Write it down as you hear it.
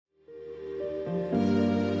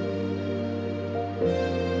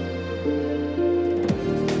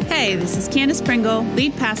Hey, this is Candace Pringle,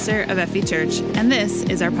 lead pastor of FV Church, and this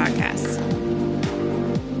is our podcast.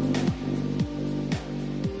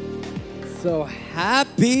 So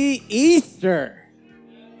happy Easter.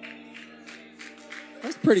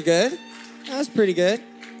 That's pretty good. That's pretty good.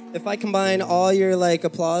 If I combine all your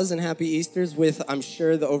applause and happy Easters with, I'm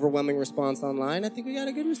sure, the overwhelming response online, I think we got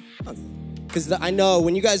a good response. Because I know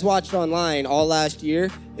when you guys watched online all last year,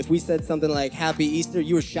 if we said something like Happy Easter,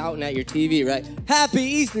 you were shouting at your TV, right? Happy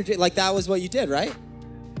Easter! Like that was what you did, right?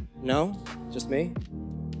 No? Just me?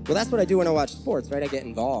 Well, that's what I do when I watch sports, right? I get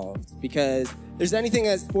involved. Because if there's anything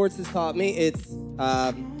that sports has taught me, it's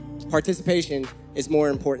participation is more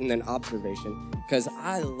important than observation. Because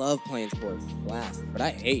I love playing sports, it's a blast. But I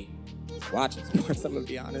hate watching sports, I'm going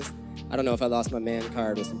to be honest. I don't know if I lost my man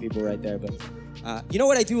card with some people right there, but... you know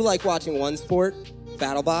what I do like watching one sport?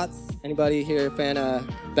 BattleBots. Anybody here a fan of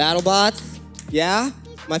BattleBots? Yeah?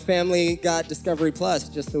 My family got Discovery Plus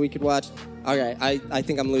just so we could watch. Okay, I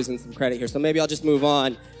think I'm losing some credit here, so maybe I'll just move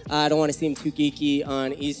on. I don't want to seem too geeky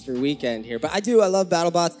on Easter weekend here, but I love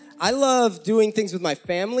BattleBots. I love doing things with my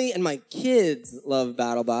family, and my kids love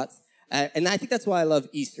BattleBots. And I think that's why I love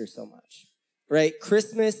Easter so much, right?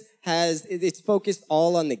 Christmas it's focused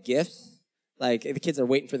all on the gifts. Like, the kids are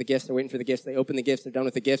waiting for the gifts, they open the gifts, they're done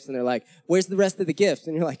with the gifts, and they're like, where's the rest of the gifts?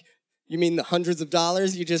 And you're like, you mean the hundreds of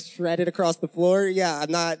dollars you just shredded across the floor? Yeah,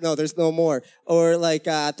 no, there's no more. Or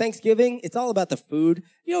Thanksgiving, it's all about the food.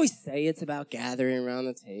 You always say it's about gathering around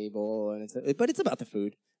the table, but it's about the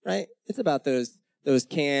food, right? It's about those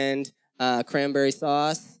canned cranberry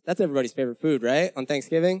sauce. That's everybody's favorite food, right? On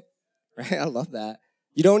Thanksgiving, right? I love that.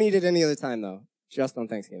 You don't eat it any other time, though, just on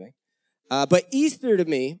Thanksgiving. But Easter to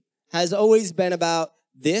me has always been about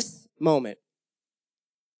this moment,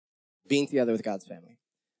 being together with God's family.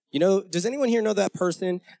 You know, does anyone here know that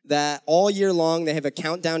person that all year long they have a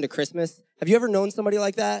countdown to Christmas? Have you ever known somebody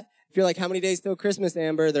like that? If you're like, how many days till Christmas,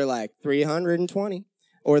 Amber? They're like 320.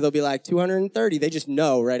 Or they'll be like 230. They just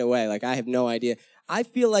know right away. Like, I have no idea. I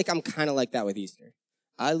feel like I'm kind of like that with Easter.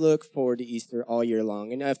 I look forward to Easter all year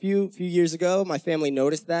long. And a few years ago, my family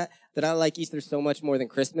noticed that I like Easter so much more than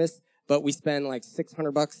Christmas. But we spend like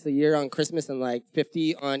 $600 a year on Christmas and like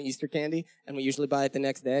 $50 on Easter candy, and we usually buy it the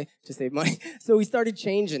next day to save money. So we started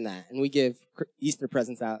changing that, and we give Easter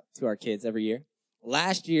presents out to our kids every year.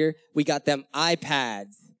 Last year, we got them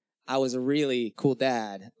iPads. I was a really cool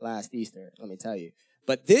dad last Easter, let me tell you.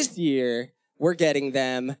 But this year, we're getting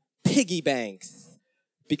them piggy banks.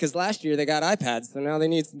 Because last year they got iPads, so now they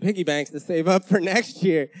need some piggy banks to save up for next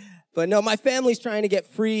year. But no, my family's trying to get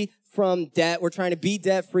free from debt. We're trying to be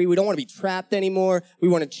debt-free. We don't want to be trapped anymore. We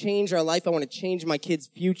want to change our life. I want to change my kids'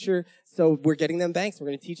 future. So we're getting them banks. We're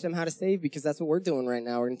going to teach them how to save because that's what we're doing right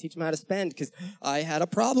now. We're going to teach them how to spend because I had a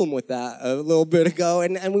problem with that a little bit ago,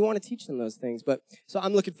 and we want to teach them those things. But so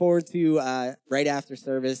I'm looking forward to right after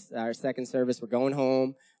service, our second service, we're going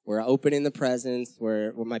home. We're opening the presents.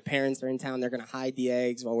 When my parents are in town, they're going to hide the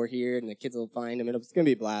eggs while we're here, and the kids will find them. It's going to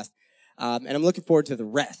be a blast. And I'm looking forward to the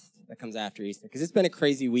rest that comes after Easter, because it's been a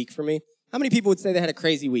crazy week for me. How many people would say they had a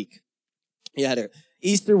crazy week? Yeah,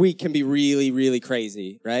 Easter week can be really, really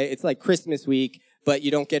crazy, right? It's like Christmas week, but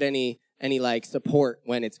you don't get any support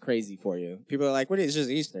when it's crazy for you. People are like, "What is just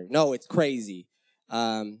Easter?" No, it's crazy.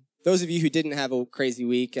 Those of you who didn't have a crazy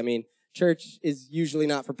week, I mean, church is usually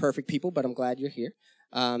not for perfect people, but I'm glad you're here.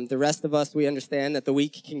 The rest of us, we understand that the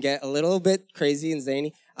week can get a little bit crazy and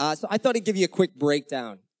zany. So I thought I'd give you a quick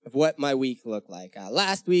breakdown of what my week looked like.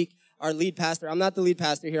 Last week, our lead pastor, I'm not the lead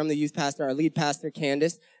pastor here, I'm the youth pastor. Our lead pastor,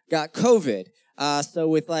 Candace, got COVID. So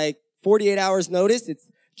with 48 hours notice, it's,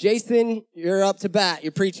 Jason, you're up to bat,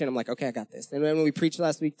 you're preaching. I'm like, okay, I got this. And then when we preached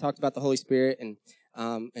last week, talked about the Holy Spirit,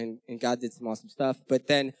 and God did some awesome stuff. But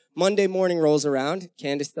then Monday morning rolls around,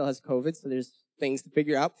 Candace still has COVID, so there's things to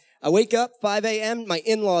figure out. I wake up, 5 a.m., my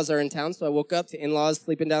in-laws are in town, so I woke up to in-laws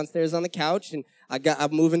sleeping downstairs on the couch, and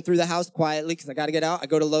I'm moving through the house quietly because I got to get out. I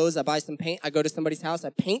go to Lowe's, I buy some paint, I go to somebody's house, I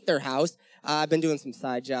paint their house. I've been doing some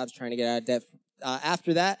side jobs trying to get out of debt.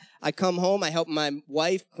 After that, I come home, I help my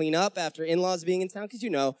wife clean up after in-laws being in town, because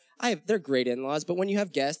they're great in-laws, but when you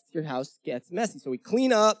have guests, your house gets messy. So we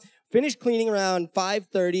clean up, finish cleaning around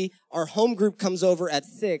 5:30. Our home group comes over at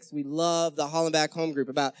 6. We love the Hollenbach home group,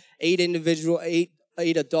 about 8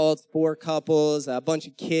 adults, 4 couples, a bunch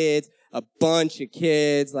of kids,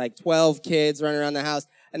 like 12 kids running around the house.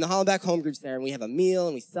 And the Hollenbach home group's there, and we have a meal,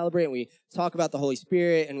 and we celebrate, and we talk about the Holy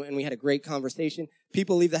Spirit, and we had a great conversation.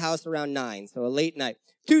 People leave the house around 9, so a late night.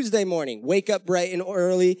 Tuesday morning, wake up bright and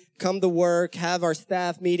early, come to work, have our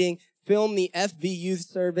staff meeting, film the FV Youth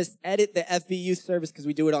Service, edit the FV Youth Service, because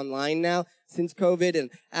we do it online now since COVID. And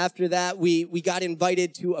after that, we got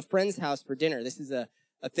invited to a friend's house for dinner. This is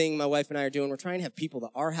a a thing my wife and I are doing. We're trying to have people to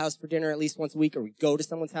our house for dinner at least once a week, or we go to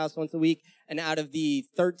someone's house once a week. And out of the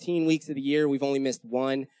 13 weeks of the year, we've only missed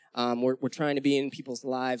one. We're trying to be in people's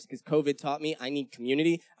lives because COVID taught me I need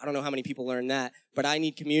community. I don't know how many people learned that, but I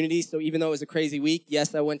need community. So even though it was a crazy week,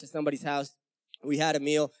 yes, I went to somebody's house. We had a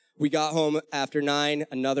meal. We got home after 9,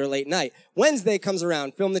 another late night. Wednesday comes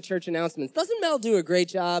around, film the church announcements. Doesn't Mel do a great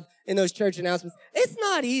job in those church announcements? It's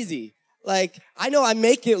not easy. Like, I know I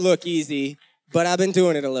make it look easy, but I've been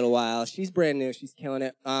doing it a little while. She's brand new. She's killing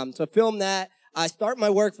it. So I film that. I start my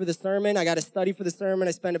work for the sermon. I got to study for the sermon.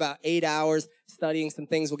 I spend about 8 hours studying some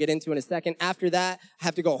things we'll get into in a second. After that, I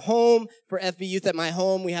have to go home for FV Youth at my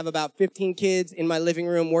home. We have about 15 kids in my living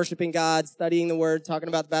room worshiping God, studying the Word, talking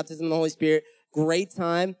about the baptism of the Holy Spirit. Great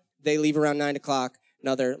time. They leave around 9 o'clock.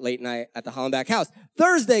 Another late night at the Hollenbach house.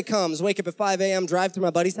 Thursday comes, wake up at 5 a.m., drive to my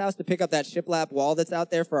buddy's house to pick up that shiplap wall that's out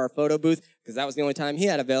there for our photo booth, because that was the only time he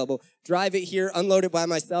had available. Drive it here, unload it by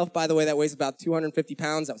myself. By the way, that weighs about 250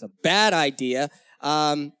 pounds. That was a bad idea.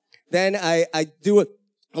 Then I do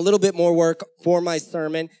a little bit more work for my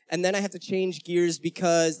sermon, and then I have to change gears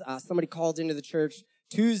because somebody called into the church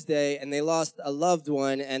Tuesday, and they lost a loved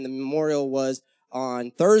one, and the memorial was on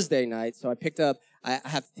Thursday night. So I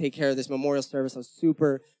have to take care of this memorial service. I was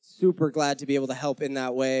super, super glad to be able to help in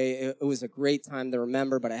that way. It was a great time to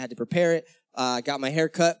remember, but I had to prepare it. Got my hair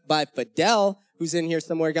cut by Fidel, who's in here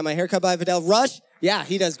somewhere. Got my hair cut by Fidel. Rush, yeah,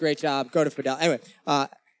 he does a great job. Go to Fidel.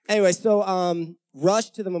 Anyway, so rush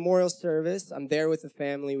to the memorial service. I'm there with the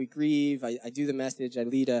family. We grieve. I do the message. I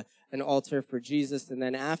lead an altar for Jesus. And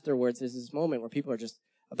then afterwards, there's this moment where people are just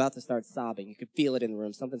about to start sobbing. You could feel it in the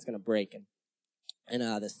room. Something's going to break. And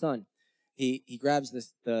the son, he grabs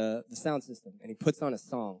the sound system and he puts on a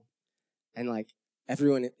song, and like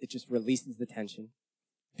everyone, it just releases the tension.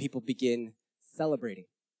 People begin celebrating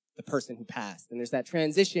the person who passed, and there's that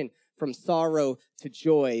transition from sorrow to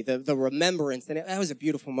joy, the remembrance, and that was a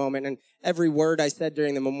beautiful moment. And every word I said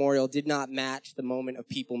during the memorial did not match the moment of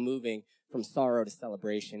people moving from sorrow to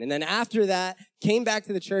celebration. And then after that, came back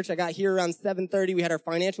to the church. I got here around 7:30. We had our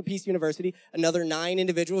Financial Peace University. Another 9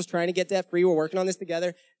 individuals trying to get debt free. We're working on this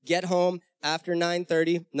together. Get home after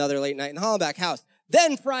 9:30. Another late night in the Hollenbach house.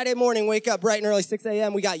 Then Friday morning, wake up bright and early, 6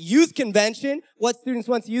 a.m. We got youth convention. What students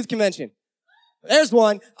went to youth convention? There's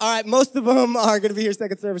one. All right, most of them are going to be here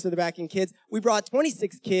second service of the backing kids. We brought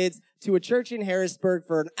 26 kids to a church in Harrisburg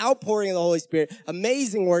for an outpouring of the Holy Spirit.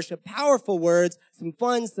 Amazing worship, powerful words, some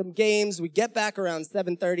fun, some games. We get back around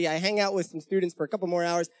 7:30. I hang out with some students for a couple more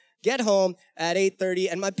hours, get home at 8:30,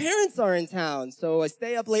 and my parents are in town. So I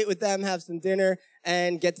stay up late with them, have some dinner,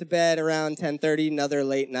 and get to bed around 10:30, another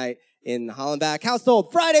late night in the Hollenbach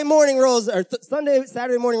household. Saturday morning rolls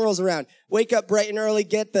around. Wake up bright and early,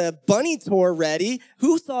 get the bunny tour ready.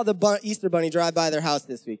 Who saw the Easter bunny drive by their house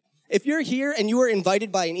this week? If you're here and you were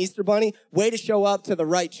invited by an Easter bunny, way to show up to the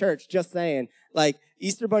right church. Just saying. Like,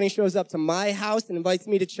 Easter bunny shows up to my house and invites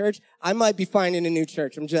me to church, I might be finding a new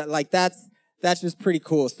church. I'm just like, that's just pretty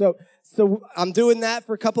cool. So I'm doing that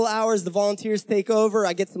for a couple hours. The volunteers take over.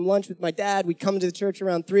 I get some lunch with my dad. We come to the church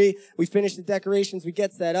around 3. We finish the decorations. We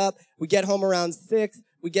get set up. We get home around 6.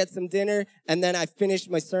 We get some dinner. And then I finished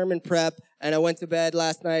my sermon prep, and I went to bed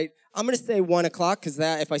last night. I'm going to say 1 o'clock, because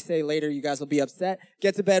that, if I say later, you guys will be upset.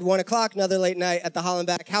 Get to bed 1 o'clock, another late night at the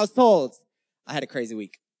Hollenbach household. I had a crazy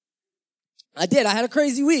week. I had a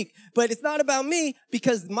crazy week. But it's not about me,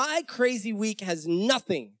 because my crazy week has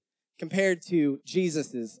nothing compared to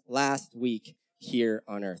Jesus' last week here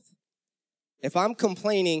on earth. If I'm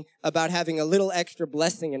complaining about having a little extra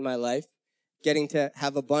blessing in my life, getting to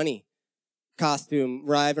have a bunny costume,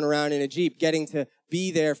 driving around in a Jeep, getting to be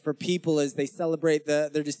there for people as they celebrate their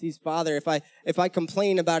deceased father, if I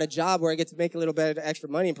complain about a job where I get to make a little bit of extra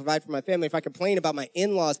money and provide for my family, if I complain about my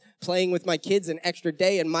in-laws playing with my kids an extra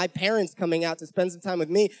day and my parents coming out to spend some time with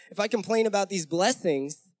me, if I complain about these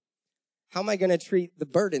blessings, how am I going to treat the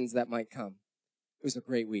burdens that might come? It was a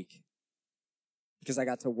great week because I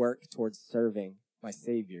got to work towards serving my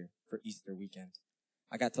Savior for Easter weekend.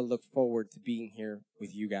 I got to look forward to being here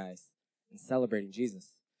with you guys and celebrating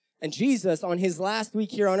Jesus. And Jesus, on his last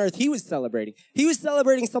week here on earth, he was celebrating. He was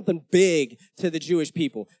celebrating something big to the Jewish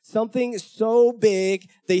people. Something so big,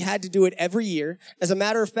 they had to do it every year. As a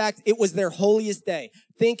matter of fact, it was their holiest day.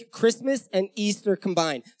 Think Christmas and Easter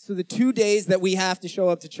combined. So the 2 days that we have to show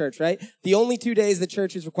up to church, right? The only 2 days that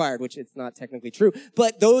church is required, which it's not technically true.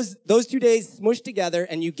 But those 2 days smushed together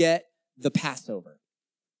and you get the Passover.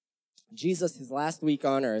 Jesus, his last week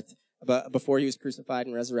on earth, before he was crucified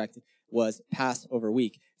and resurrected, was Passover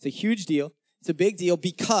week. It's a huge deal. It's a big deal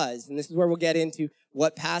because, and this is where we'll get into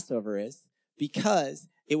what Passover is, because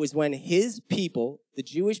it was when his people, the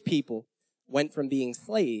Jewish people, went from being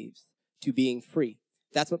slaves to being free.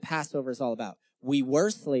 That's what Passover is all about. We were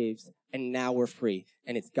slaves, and now we're free,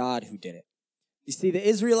 and it's God who did it. You see, the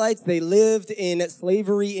Israelites, they lived in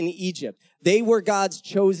slavery in Egypt. They were God's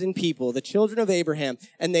chosen people, the children of Abraham,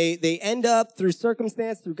 and they end up, through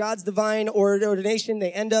circumstance, through God's divine ordination,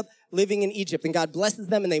 they end up living in Egypt, and God blesses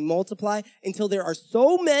them, and they multiply until there are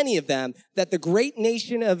so many of them that the great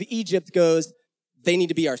nation of Egypt goes, they need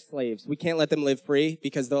to be our slaves. We can't let them live free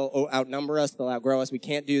because they'll outnumber us, they'll outgrow us. We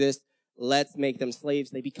can't do this. Let's make them slaves.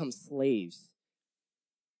 They become slaves.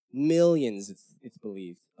 Millions, it's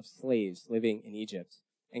believed, of slaves living in Egypt.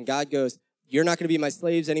 And God goes, you're not going to be my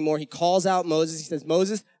slaves anymore. He calls out Moses. He says,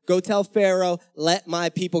 Moses, go tell Pharaoh, let my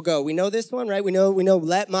people go. We know this one, right? We know,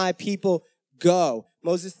 let my people go.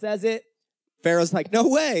 Moses says it. Pharaoh's like, no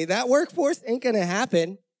way. That workforce ain't going to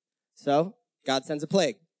happen. So God sends a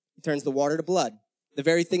plague. He turns the water to blood. The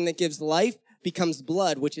very thing that gives life becomes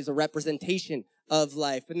blood, which is a representation of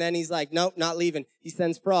life. And then he's like, nope, not leaving. He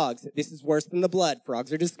sends frogs. This is worse than the blood.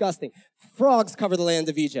 Frogs are disgusting. Frogs cover the land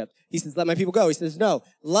of Egypt. He says, let my people go. He says, no.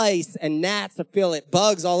 Lice and gnats fill it.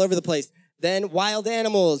 Bugs all over the place. Then wild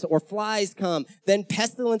animals or flies come. Then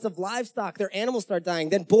pestilence of livestock. Their animals start dying.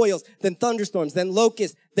 Then boils. Then thunderstorms. Then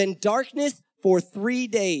locusts. Then darkness for 3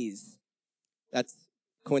 days. That's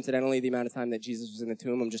coincidentally the amount of time that Jesus was in the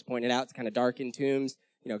tomb. I'm just pointing it out. It's kind of dark in tombs.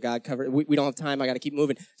 God covered. We don't have time. I got to keep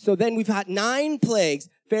moving. So then we've got 9 plagues.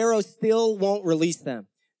 Pharaoh still won't release them.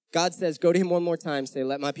 God says, go to him one more time. Say,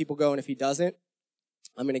 let my people go. And if he doesn't,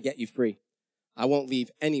 I'm going to get you free. I won't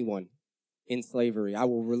leave anyone in slavery. I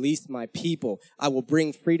will release my people. I will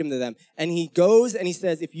bring freedom to them. And he goes and he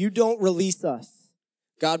says, if you don't release us,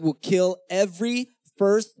 God will kill every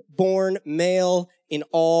firstborn male in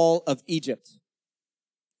all of Egypt.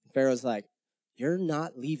 Pharaoh's like, you're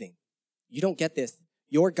not leaving. You don't get this.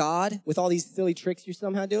 Your God, with all these silly tricks you're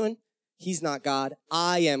somehow doing, he's not God.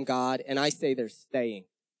 I am God, and I say they're staying.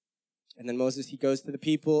 And then Moses, he goes to the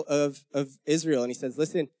people of Israel, and he says,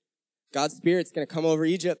 listen, God's Spirit's going to come over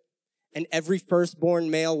Egypt, and every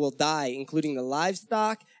firstborn male will die, including the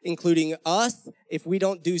livestock, including us, if we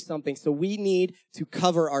don't do something. So we need to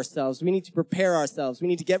cover ourselves. We need to prepare ourselves. We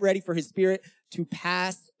need to get ready for his Spirit to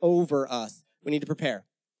pass over us. We need to prepare.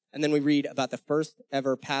 And then we read about the first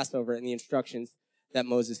ever Passover and the instructions that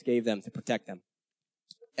Moses gave them to protect them.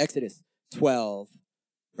 Exodus 12,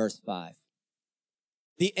 verse 5.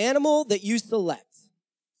 The animal that you select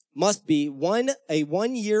must be a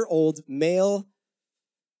 1-year-old male,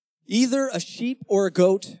 either a sheep or a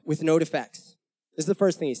goat with no defects. This is the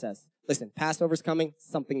first thing he says. Listen, Passover's coming.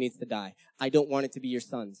 Something needs to die. I don't want it to be your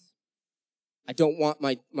sons. I don't want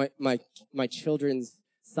my children's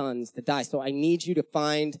sons to die. So I need you to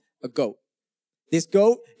find a goat. This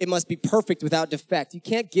goat, it must be perfect without defect. You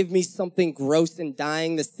can't give me something gross and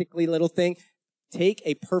dying, the sickly little thing. Take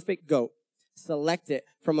a perfect goat. Select it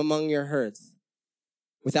from among your herds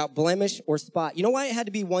without blemish or spot. You know why it had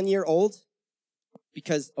to be 1 year old?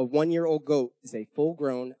 Because a 1-year-old goat is a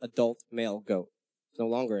full-grown adult male goat. It's no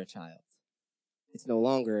longer a child. It's no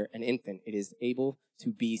longer an infant. It is able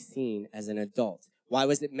to be seen as an adult. Why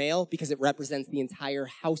was it male? Because it represents the entire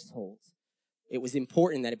household. It was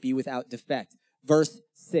important that it be without defect. Verse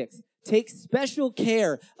 6, take special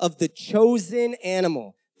care of the chosen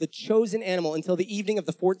animal until the evening of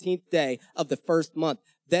the 14th day of the first month.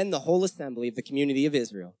 Then the whole assembly of the community of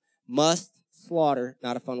Israel must slaughter,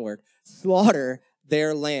 not a fun word, slaughter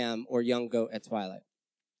their lamb or young goat at twilight.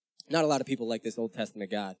 Not a lot of people like this Old Testament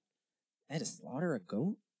God. I had to slaughter a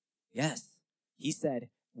goat? Yes. He said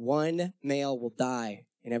 1 male will die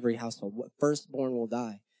in every household. Firstborn will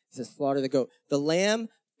die. He says slaughter the goat. The lamb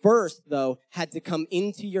first, though, had to come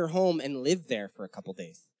into your home and live there for a couple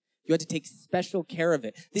days. You had to take special care of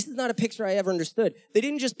it. This is not a picture I ever understood. They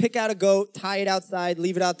didn't just pick out a goat, tie it outside,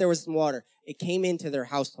 leave it out there with some water. It came into their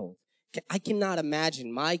household. I cannot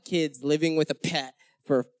imagine my kids living with a pet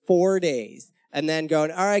for 4 days and then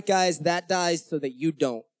going, all right, guys, that dies so that you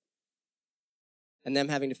don't. And them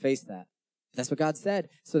having to face that. That's what God said.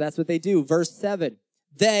 So that's what they do. Verse 7.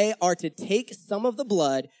 They are to take some of the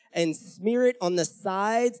blood and smear it on the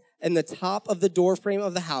sides and the top of the doorframe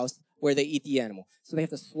of the house where they eat the animal. So they have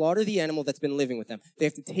to slaughter the animal that's been living with them. They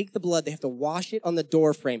have to take the blood. They have to wash it on the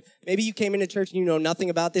doorframe. Maybe you came into church and you know nothing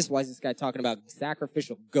about this. Why is this guy talking about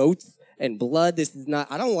sacrificial goats and blood? This is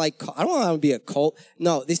not, I don't want to be a cult.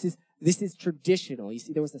 No, this is traditional. You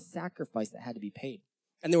see, there was a sacrifice that had to be paid.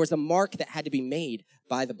 And there was a mark that had to be made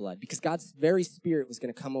by the blood because God's very Spirit was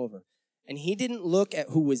going to come over. And he didn't look at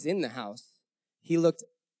who was in the house. He looked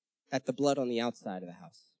at the blood on the outside of the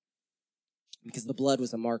house. Because the blood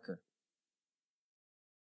was a marker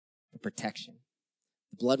for protection.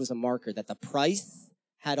 The blood was a marker that the price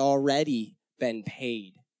had already been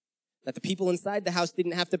paid. That the people inside the house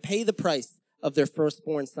didn't have to pay the price of their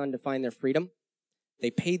firstborn son to find their freedom.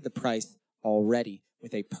 They paid the price already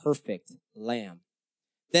with a perfect lamb.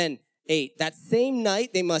 Then 8, that same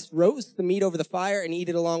night they must roast the meat over the fire and eat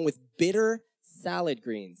it along with bitter salad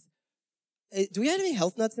greens. Do we have any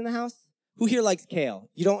health nuts in the house? Who here likes kale?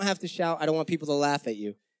 You don't have to shout. I don't want people to laugh at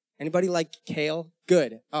you. Anybody like kale?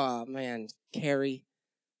 Good. Oh, man. Carrie,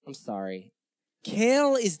 I'm sorry.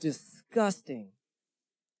 Kale is disgusting.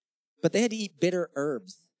 But they had to eat bitter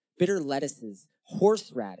herbs, bitter lettuces,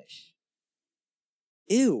 horseradish.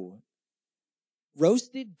 Ew.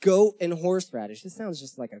 Roasted goat and horseradish. This sounds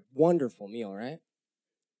just like a wonderful meal, right?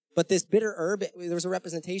 But this bitter herb, there was a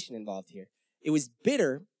representation involved here. It was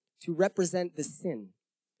bitter to represent the sin.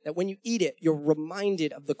 That when you eat it, you're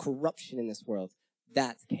reminded of the corruption in this world.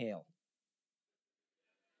 That's kale.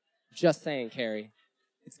 Just saying, Carrie.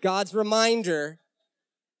 It's God's reminder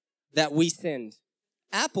that we sinned.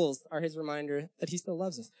 Apples are his reminder that he still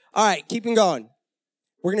loves us. All right, keeping going.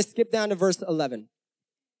 We're going to skip down to verse 11.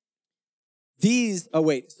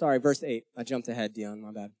 Verse 8. I jumped ahead, Dion,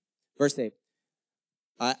 my bad. Verse 8.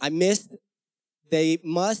 I missed, they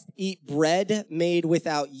must eat bread made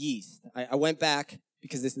without yeast. I went back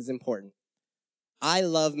because this is important. I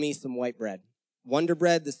love me some white bread. Wonder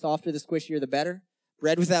bread, the softer, the squishier, the better.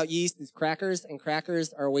 Bread without yeast is crackers, and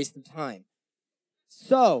crackers are a waste of time.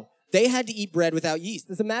 So, they had to eat bread without yeast.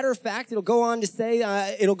 As a matter of fact, it'll go on to say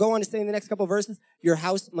in the next couple of verses, your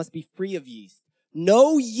house must be free of yeast.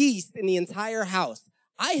 No yeast in the entire house.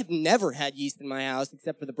 I have never had yeast in my house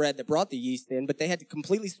except for the bread that brought the yeast in, but they had to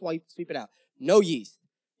completely sweep it out. No yeast.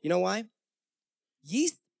 You know why?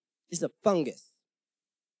 Yeast is a fungus.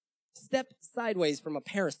 Step sideways from a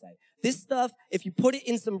parasite. This stuff, if you put it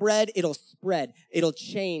in some bread, it'll spread. It'll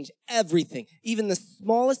change everything. Even the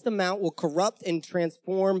smallest amount will corrupt and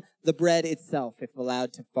transform the bread itself if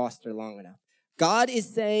allowed to foster long enough. God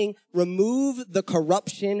is saying, remove the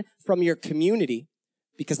corruption from your community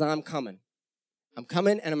because I'm coming. I'm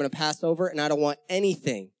coming and I'm going to pass over, and I don't want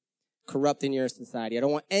anything corrupt in your society. I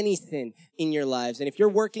don't want any sin in your lives. And if you're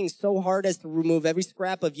working so hard as to remove every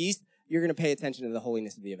scrap of yeast, you're going to pay attention to the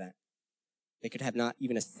holiness of the event. They could have not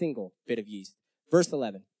even a single bit of yeast. Verse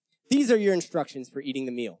 11. These are your instructions for eating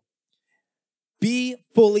the meal. Be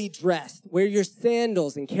fully dressed. Wear your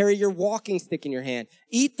sandals and carry your walking stick in your hand.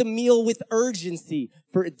 Eat the meal with urgency,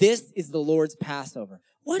 for this is the Lord's Passover.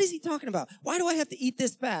 What is he talking about? Why do I have to eat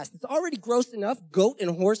this fast? It's already gross enough, goat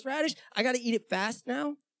and horseradish. I got to eat it fast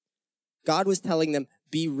now? God was telling them,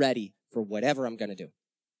 be ready for whatever I'm going to do.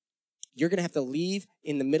 You're going to have to leave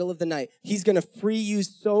in the middle of the night. He's going to free you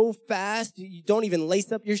so fast, you don't even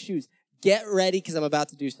lace up your shoes. Get ready because I'm about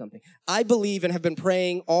to do something. I believe and have been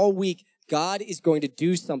praying all week, God is going to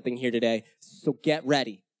do something here today, so get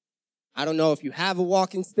ready. I don't know if you have a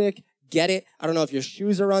walking stick, get it. I don't know if your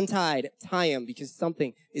shoes are untied, tie them because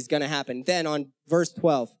something is going to happen. Then on verse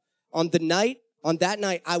 12, on that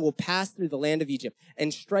night, I will pass through the land of Egypt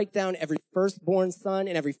and strike down every firstborn son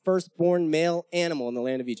and every firstborn male animal in the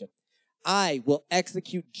land of Egypt. I will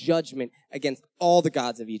execute judgment against all the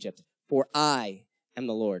gods of Egypt, for I am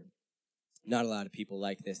the Lord. Not a lot of people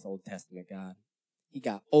like this Old Testament God. He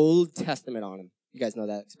got Old Testament on him. You guys know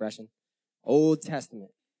that expression? Old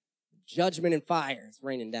Testament. Judgment and fire is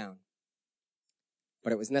raining down.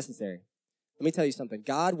 But it was necessary. Let me tell you something.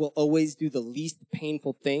 God will always do the least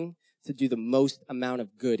painful thing to do the most amount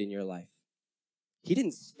of good in your life. He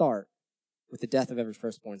didn't start with the death of every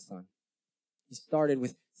firstborn son. He started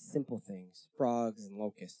with simple things, frogs and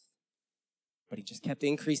locusts. But he just kept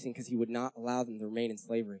increasing because he would not allow them to remain in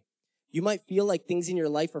slavery. You might feel like things in your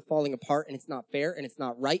life are falling apart and it's not fair and it's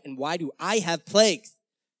not right. And why do I have plagues?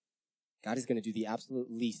 God is going to do the absolute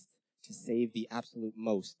least to save the absolute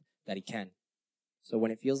most that he can. So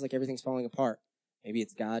when it feels like everything's falling apart, maybe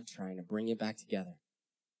it's God trying to bring it back together.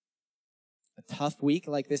 A tough week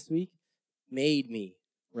like this week made me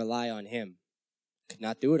rely on him. Could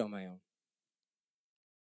not do it on my own.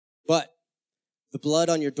 But the blood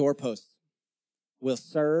on your doorposts will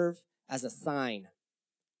serve as a sign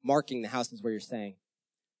marking the houses where you're staying.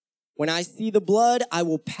 When I see the blood, I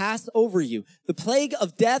will pass over you. The plague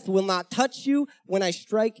of death will not touch you when I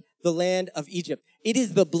strike the land of Egypt. It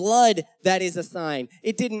is the blood that is a sign.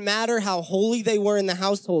 It didn't matter how holy they were in the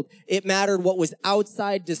household. It mattered what was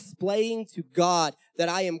outside displaying to God that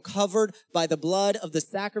I am covered by the blood of the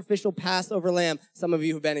sacrificial Passover lamb. Some of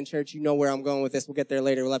you who've been in church, you know where I'm going with this. We'll get there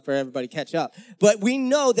later. We'll let for everybody catch up. But we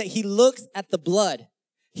know that he looks at the blood.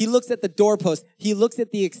 He looks at the doorpost. He looks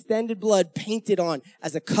at the extended blood painted on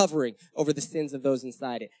as a covering over the sins of those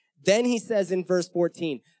inside it. Then he says in verse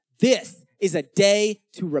 14, this is a day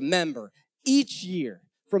to remember. Each year,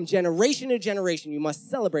 from generation to generation, you must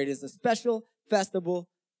celebrate it as a special festival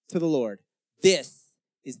to the Lord. This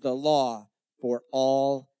is the law for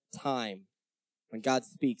all time. When God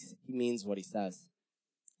speaks, he means what he says.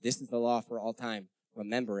 This is the law for all time.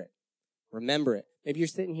 Remember it. Remember it. Maybe you're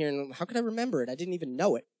sitting here and how could I remember it? I didn't even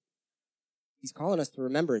know it. He's calling us to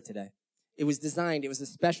remember it today. It was designed. It was a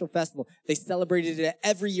special festival. They celebrated it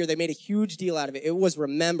every year. They made a huge deal out of it. It was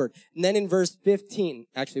remembered. And then in verse 15,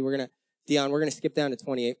 actually, we're going to skip down to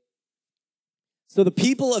 28. So the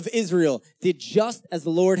people of Israel did just as the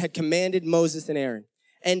Lord had commanded Moses and Aaron.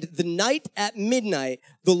 And the night at midnight,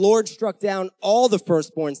 the Lord struck down all the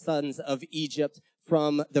firstborn sons of Egypt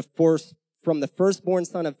from the firstborn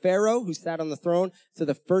son of Pharaoh, who sat on the throne, to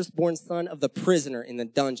the firstborn son of the prisoner in the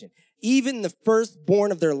dungeon. Even the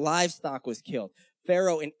firstborn of their livestock was killed.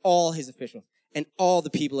 Pharaoh and all his officials and all the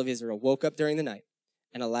people of Israel woke up during the night,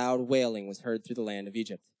 and a loud wailing was heard through the land of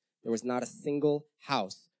Egypt. There was not a single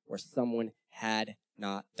house where someone had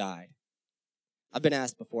not died. I've been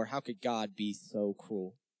asked before, how could God be so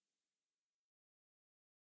cruel?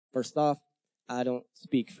 First off, I don't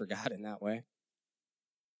speak for God in that way.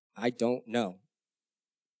 I don't know.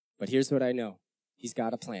 But here's what I know. He's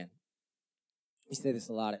got a plan. We say this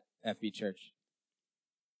a lot at FB Church.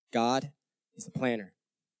 God is a planner.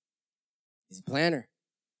 He's a planner.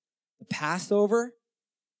 The Passover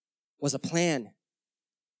was a plan.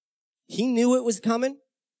 He knew it was coming.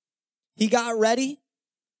 He got ready.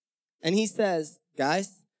 And he says,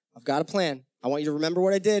 guys, I've got a plan. I want you to remember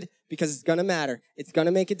what I did because it's going to matter. It's going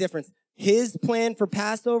to make a difference. His plan for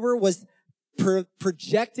Passover was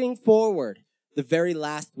projecting forward the very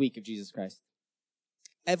last week of Jesus Christ.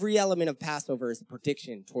 Every element of Passover is a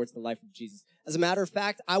prediction towards the life of Jesus. As a matter of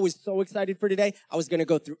fact, I was so excited for today, I was going to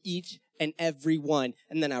go through each and every one.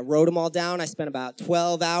 And then I wrote them all down. I spent about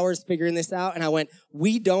 12 hours figuring this out. And I went,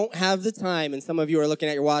 we don't have the time. And some of you are looking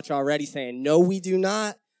at your watch already saying, no, we do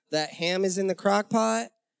not. That ham is in the crock pot.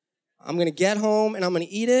 I'm going to get home and I'm going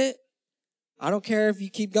to eat it. I don't care if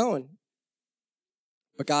you keep going.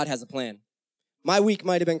 But God has a plan. My week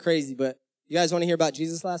might have been crazy, but you guys want to hear about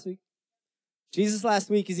Jesus last week? Jesus last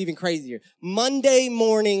week is even crazier. Monday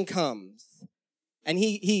morning comes, and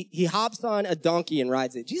he hops on a donkey and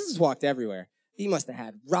rides it. Jesus walked everywhere. He must have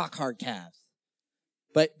had rock-hard calves.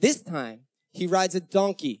 But this time, he rides a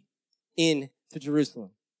donkey into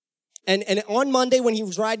Jerusalem. And on Monday, when he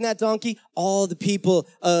was riding that donkey, all the people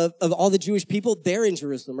of all the Jewish people, they're in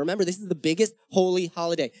Jerusalem. Remember, this is the biggest holy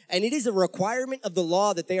holiday. And it is a requirement of the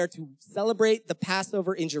law that they are to celebrate the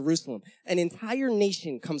Passover in Jerusalem. An entire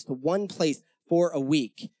nation comes to one place for a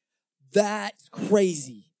week. That's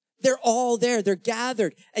crazy. They're all there. They're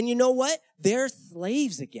gathered. And you know what? They're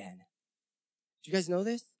slaves again. Do you guys know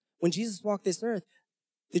this? When Jesus walked this earth,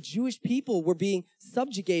 the Jewish people were being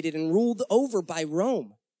subjugated and ruled over by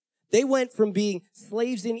Rome. They went from being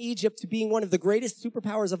slaves in Egypt to being one of the greatest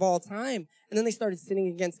superpowers of all time. And then they started sinning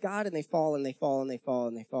against God and they fall and they fall and they fall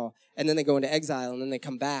and they fall. And then they go into exile and then they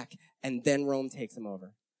come back and then Rome takes them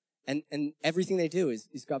over. And everything they do is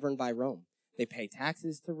governed by Rome. They pay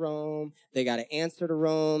taxes to Rome. They got to answer to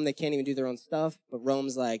Rome. They can't even do their own stuff. But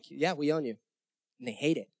Rome's like, yeah, we own you. And they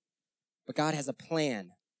hate it. But God has a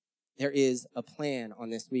plan. There is a plan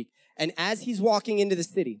on this week. And as he's walking into the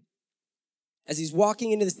city,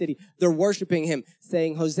 they're worshiping him,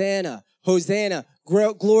 saying, Hosanna, Hosanna,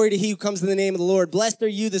 glory to he who comes in the name of the Lord. Blessed are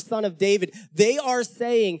you, the Son of David. They are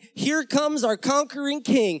saying, here comes our conquering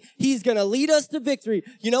king. He's going to lead us to victory.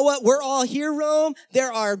 You know what? We're all here, Rome.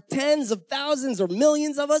 There are tens of thousands or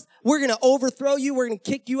millions of us. We're going to overthrow you. We're going to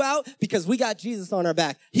kick you out because we got Jesus on our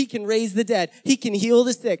back. He can raise the dead. He can heal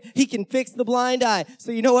the sick. He can fix the blind eye.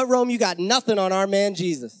 So you know what, Rome? You got nothing on our man,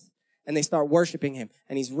 Jesus. And they start worshiping him,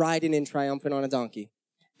 and he's riding in triumphant on a donkey.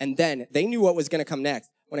 And then they knew what was going to come next.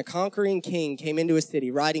 When a conquering king came into a city,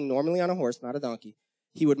 riding normally on a horse, not a donkey,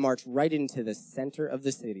 he would march right into the center of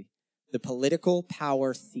the city, the political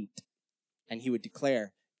power seat, and he would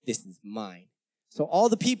declare, this is mine. So all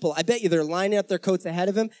the people, I bet you they're lining up their coats ahead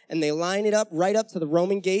of him, and they line it up right up to the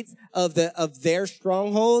Roman gates of their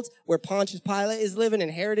strongholds where Pontius Pilate is living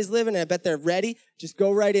and Herod is living, and I bet they're ready. Just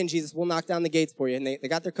go right in, Jesus. We'll knock down the gates for you. And they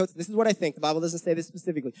got their coats. This is what I think. The Bible doesn't say this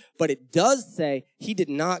specifically, but it does say he did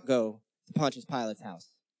not go to Pontius Pilate's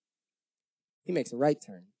house. He makes a right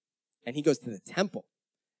turn, and he goes to the temple.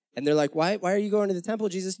 And they're like, why are you going to the temple,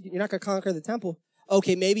 Jesus? You're not going to conquer the temple.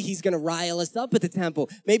 Okay, maybe he's going to rile us up at the temple.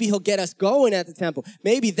 Maybe he'll get us going at the temple.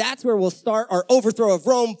 Maybe that's where we'll start our overthrow of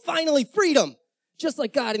Rome. Finally, freedom. Just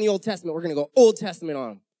like God in the Old Testament, we're going to go Old Testament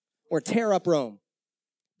on him. Or tear up Rome.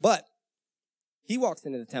 But He walks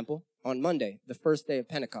into the temple on Monday, the first day of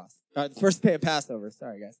Pentecost. The first day of Passover.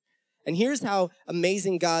 Sorry, guys. And here's how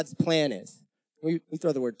amazing God's plan is. We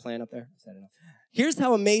throw the word plan up there? I said it. Here's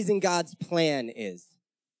how amazing God's plan is.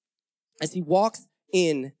 As he walks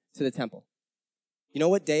in to the temple. You know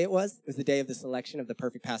what day it was? It was the day of the selection of the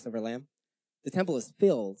perfect Passover lamb. The temple is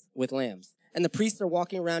filled with lambs. And the priests are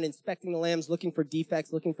walking around inspecting the lambs, looking for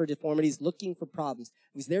defects, looking for deformities, looking for problems.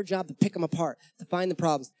 It was their job to pick them apart, to find the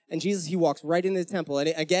problems. And Jesus, he walks right into the temple.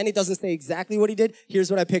 And again, it doesn't say exactly what he did.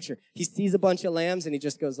 Here's what I picture. He sees a bunch of lambs and he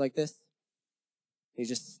just goes like this. He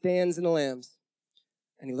just stands in the lambs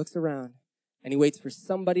and he looks around and he waits for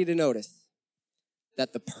somebody to notice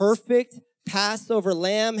that the perfect Passover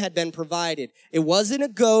lamb had been provided. It wasn't a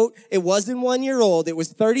goat. It wasn't 1 year old. It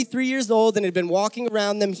was 33 years old and had been walking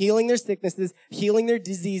around them, healing their sicknesses, healing their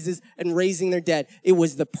diseases, and raising their dead. It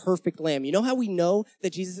was the perfect lamb. You know how we know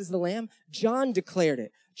that Jesus is the lamb? John declared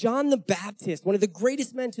it. John the Baptist, one of the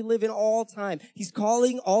greatest men to live in all time. He's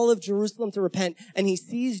calling all of Jerusalem to repent, and he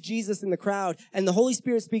sees Jesus in the crowd, and the Holy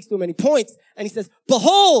Spirit speaks to him, and he points, and he says,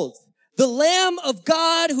 "Behold, the Lamb of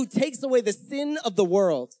God who takes away the sin of the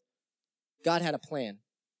world." God had a plan,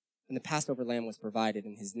 and the Passover lamb was provided,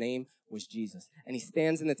 and his name was Jesus. And he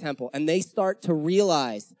stands in the temple, and they start to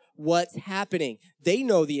realize what's happening. They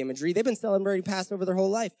know the imagery. They've been celebrating Passover their whole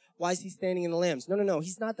life. Why is he standing in the lambs? No.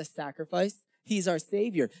 He's not the sacrifice. He's our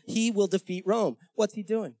Savior. He will defeat Rome. What's he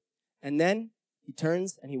doing? And then he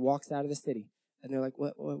turns, and he walks out of the city. And they're like,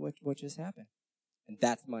 what just happened? And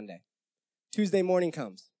that's Monday. Tuesday morning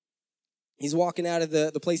comes. He's walking out of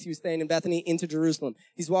the place he was staying in Bethany into Jerusalem.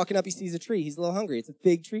 He's walking up, he sees a tree. He's a little hungry. It's a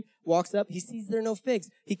fig tree. Walks up, he sees there are no figs.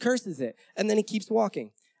 He curses it, and then he keeps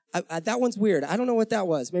walking. That one's weird. I don't know what that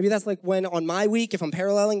was. Maybe that's like when on my week, if I'm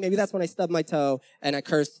paralleling, maybe that's when I stub my toe and I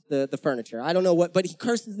curse the furniture. I don't know what, but he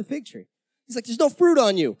curses the fig tree. He's like, "There's no fruit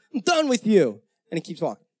on you. I'm done with you." And he keeps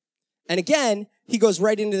walking. And again, he goes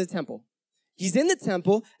right into the temple. He's in the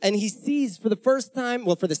temple, and he sees for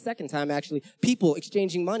the second time actually, people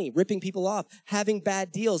exchanging money, ripping people off, having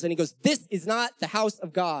bad deals. And he goes, "This is not the house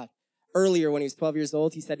of God." Earlier, when he was 12 years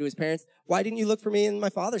old, he said to his parents, "Why didn't you look for me in my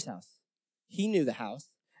father's house?" He knew the house.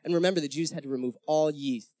 And remember, the Jews had to remove all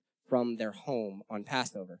yeast from their home on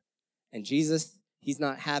Passover. And Jesus, he's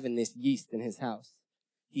not having this yeast in his house.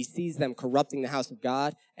 He sees them corrupting the house of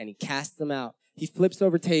God, and he casts them out. He flips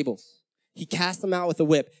over tables. He casts them out with a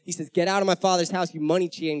whip. He says, "Get out of my father's house, you money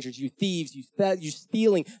changers, you thieves, you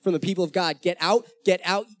stealing from the people of God. Get out, get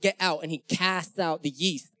out, get out." And he casts out the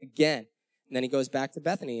yeast again. And then he goes back to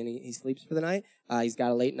Bethany and he sleeps for the night. He's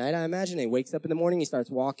got a late night, I imagine. And he wakes up in the morning. He starts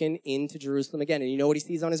walking into Jerusalem again. And you know what he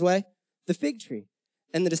sees on his way? The fig tree.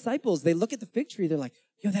 And the disciples, they look at the fig tree. They're like,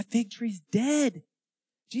 "Yo, that fig tree's dead.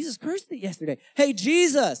 Jesus cursed it yesterday. Hey,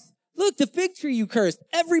 Jesus, look, the fig tree you cursed.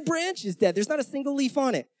 Every branch is dead. There's not a single leaf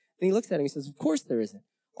on it." And he looks at him, he says, "Of course there isn't.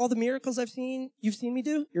 All the miracles you've seen me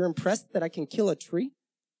do, you're impressed that I can kill a tree?"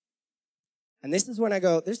 And this is when I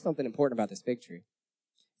go, there's something important about this fig tree.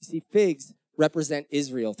 You see, figs represent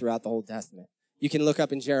Israel throughout the Old Testament. You can look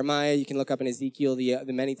up in Jeremiah, you can look up in Ezekiel, the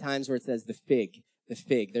many times where it says the fig.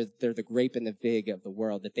 They're the grape and the fig of the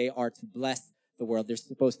world, that they are to bless the world. They're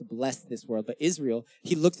supposed to bless this world. But Israel,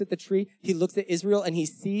 he looks at the tree, he looks at Israel, and he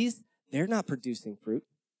sees they're not producing fruit.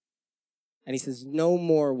 And he says, "No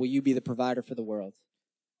more will you be the provider for the world.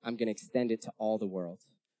 I'm going to extend it to all the world.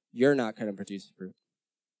 You're not going to produce fruit,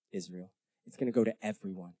 Israel. It's going to go to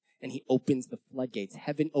everyone." And he opens the floodgates.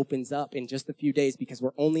 Heaven opens up in just a few days because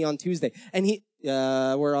we're only on Tuesday. And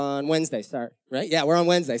we're on Wednesday, sorry, right? Yeah, we're on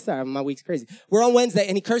Wednesday. Sorry, my week's crazy. We're on Wednesday,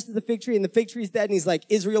 and he curses the fig tree, and the fig tree is dead, and he's like,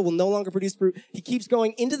 Israel will no longer produce fruit. He keeps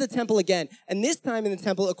going into the temple again. And this time in the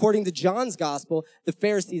temple, according to John's gospel, the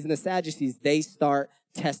Pharisees and the Sadducees, they start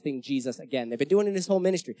testing Jesus again. They've been doing it in his whole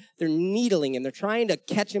ministry. They're needling him. They're trying to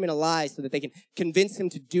catch him in a lie so that they can convince him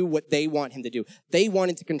to do what they want him to do. They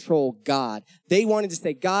wanted to control God. They wanted to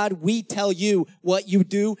say, "God, we tell you what you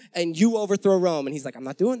do and you overthrow Rome." And he's like, "I'm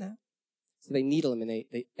not doing that." So they needle him,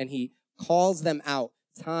 and he calls them out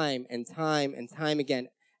time and time and time again.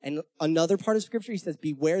 And another part of scripture, he says,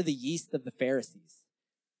 "Beware the yeast of the Pharisees."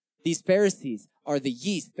 These Pharisees are the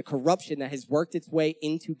yeast, the corruption that has worked its way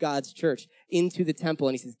into God's church, into the temple.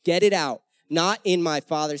 And he says, "Get it out, not in my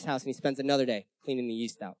Father's house." And he spends another day cleaning the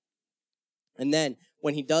yeast out. And then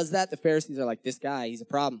when he does that, the Pharisees are like, "This guy, he's a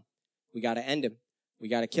problem. We got to end him. We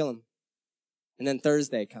got to kill him." And then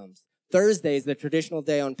Thursday comes. Thursday is the traditional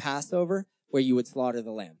day on Passover where you would slaughter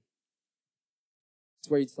the lamb. It's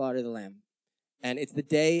where you'd slaughter the lamb. And it's the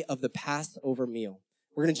day of the Passover meal.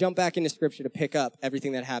 We're going to jump back into scripture to pick up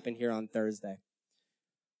everything that happened here on Thursday.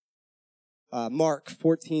 Mark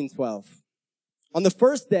 14:12. On the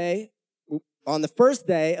first day, on the first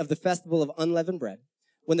day of the festival of unleavened bread,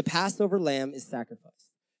 when the Passover lamb is sacrificed.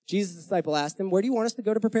 Jesus' disciple asked him, where do you want us to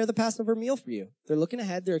go to prepare the Passover meal for you? They're looking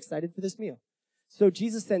ahead. They're excited for this meal. So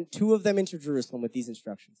Jesus sent two of them into Jerusalem with these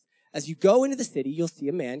instructions. As you go into the city, you'll see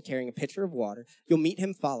a man carrying a pitcher of water. You'll meet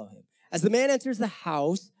him, follow him. As the man enters the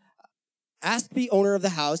house, ask the owner of the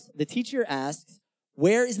house. The teacher asks,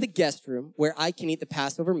 where is the guest room where I can eat the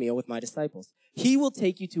Passover meal with my disciples? He will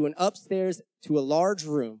take you to an upstairs to a large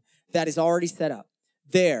room that is already set up.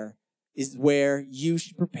 There is where you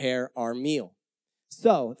should prepare our meal.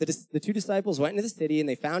 So the two disciples went into the city and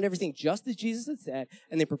they found everything just as Jesus had said,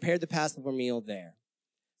 and they prepared the Passover meal there.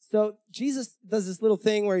 So Jesus does this little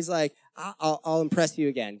thing where he's like, I'll impress you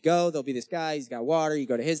again. Go, there'll be this guy, he's got water, you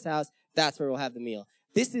go to his house, that's where we'll have the meal.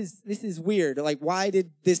 This is weird. Like, why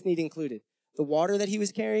did this need included? The water that he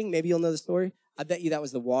was carrying, maybe you'll know the story. I bet you that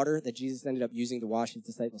was the water that Jesus ended up using to wash his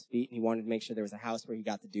disciples' feet, and he wanted to make sure there was a house where he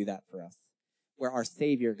got to do that for us, where our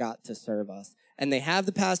Savior got to serve us. And they have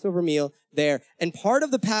the Passover meal there. And part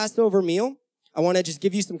of the Passover meal, I want to just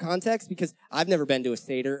give you some context because I've never been to a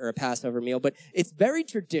Seder or a Passover meal, but it's very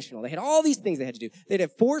traditional. They had all these things they had to do. They'd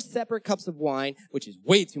have 4 separate cups of wine, which is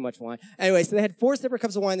way too much wine. Anyway, so they had 4 separate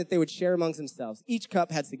cups of wine that they would share amongst themselves. Each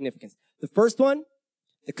cup had significance. The first one,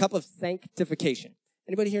 the cup of sanctification.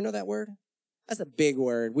 Anybody here know that word? That's a big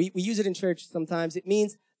word. We use it in church sometimes. It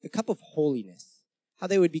means the cup of holiness, how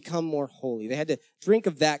they would become more holy. They had to drink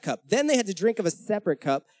of that cup. Then they had to drink of a separate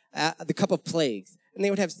cup, the cup of plagues. And they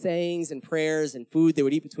would have sayings and prayers and food they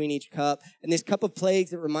would eat between each cup. And this cup of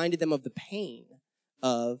plagues, it reminded them of the pain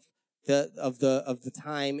of the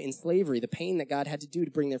time in slavery, the pain that God had to do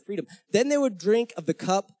to bring their freedom. Then they would drink of the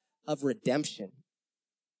cup of redemption.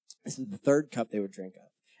 This is the third cup they would drink of.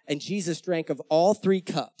 And Jesus drank of all 3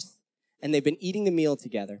 cups. And they've been eating the meal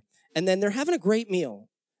together. And then they're having a great meal.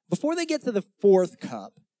 Before they get to the 4th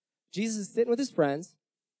cup, Jesus is sitting with his friends,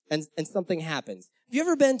 and something happens. Have you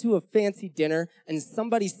ever been to a fancy dinner and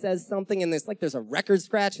somebody says something and there's a record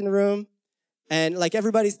scratch in the room? And like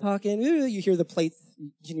everybody's talking, you hear the plates.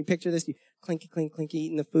 Can you picture this? You clinky, clink, clinky,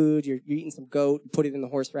 eating the food. You're eating some goat. You put it in the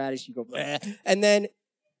horseradish. You go, bleh. And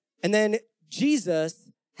then Jesus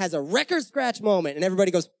has a record scratch moment and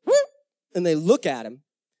everybody goes, whoop, and they look at him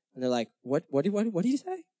and they're like, what did you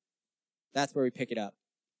say? That's where we pick it up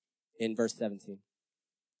in verse 17.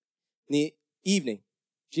 In the evening,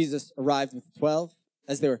 Jesus arrived with the 12.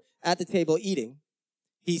 As they were at the table eating,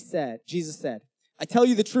 Jesus said, I tell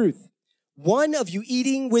you the truth. One of you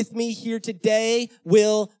eating with me here today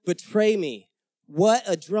will betray me. What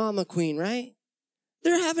a drama queen, right?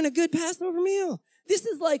 They're having a good Passover meal. This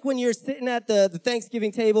is like when you're sitting at the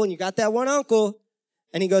Thanksgiving table and you got that one uncle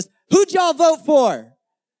and he goes, who'd y'all vote for?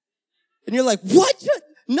 And you're like, what?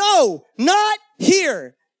 No, not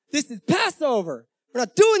here. This is Passover. We're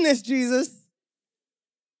not doing this, Jesus.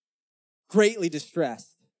 Greatly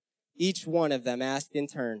distressed, each one of them asked in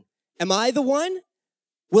turn, am I the one?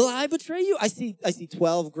 Will I betray you? I see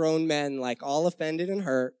 12 grown men like all offended and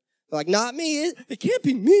hurt. They're like, not me. It can't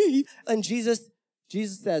be me. And Jesus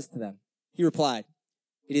says to them, he replied,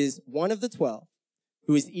 it is one of the 12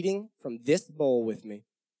 who is eating from this bowl with me.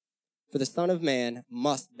 For the Son of Man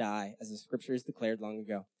must die, as the scripture has declared long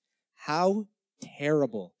ago. How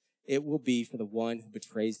terrible it will be for the one who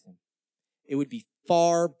betrays him. It would be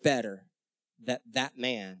far better that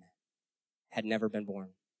man had never been born.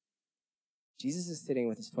 Jesus is sitting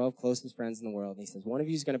with his 12 closest friends in the world, and he says, one of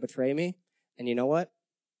you is going to betray me, and you know what?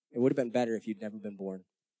 It would have been better if you'd never been born.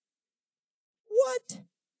 What?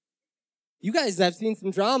 You guys have seen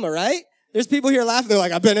some drama, right? There's people here laughing. They're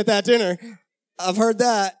like, I've been at that dinner. I've heard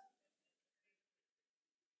that.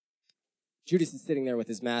 Judas is sitting there with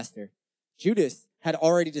his master. Judas had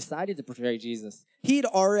already decided to betray Jesus. He'd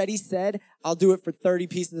already said, I'll do it for 30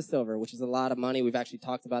 pieces of silver, which is a lot of money. We've actually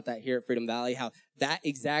talked about that here at Freedom Valley, how that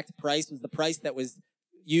exact price was the price that was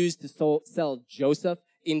used to sell Joseph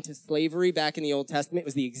into slavery back in the Old Testament. It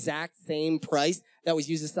was the exact same price that was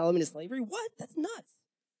used to sell him into slavery. What? That's nuts.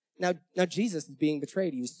 Now Jesus is being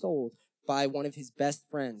betrayed. He was sold by one of his best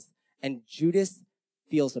friends. And Judas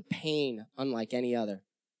feels a pain unlike any other.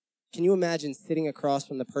 Can you imagine sitting across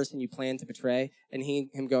from the person you plan to betray and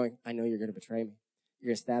him going, I know you're going to betray me.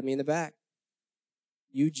 You're going to stab me in the back.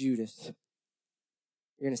 You, Judas.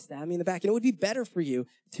 You're going to stab me in the back. And it would be better for you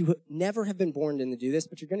to never have been born to do this,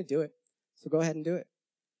 but you're going to do it. So go ahead and do it.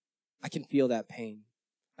 I can feel that pain.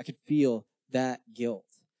 I can feel that guilt.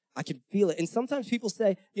 I can feel it. And sometimes people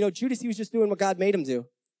say, Judas, he was just doing what God made him do.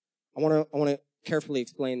 I want to carefully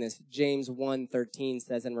explain this. James 1:13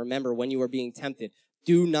 says, and remember, when you are being tempted,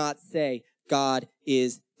 do not say, God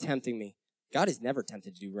is tempting me. God is never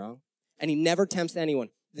tempted to do wrong. And he never tempts anyone.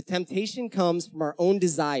 the temptation comes from our own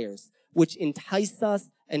desires, which entice us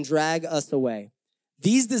and drag us away.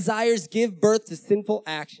 These desires give birth to sinful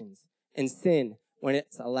actions, and sin, when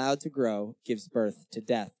it's allowed to grow, gives birth to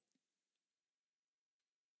death.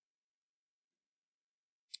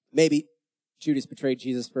 Maybe Judas betrayed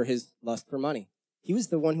Jesus for his lust for money. He was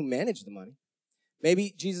the one who managed the money.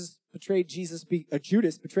 Maybe Judas betrayed Jesus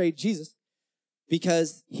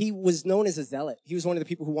because he was known as a zealot. He was one of the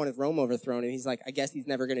people who wanted Rome overthrown, and he's like, I guess he's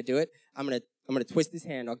never going to do it. I'm going to twist his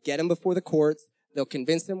hand. I'll get him before the courts. They'll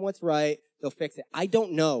convince him what's right. They'll fix it. I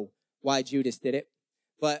don't know why Judas did it,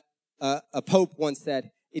 but a pope once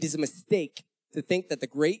said, it is a mistake to think that the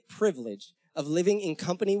great privilege of living in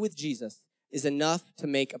company with Jesus is enough to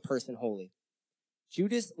make a person holy.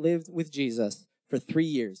 Judas lived with Jesus for 3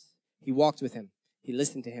 years. He walked with him. He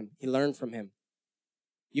listened to him. He learned from him.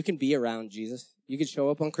 You can be around Jesus. You can show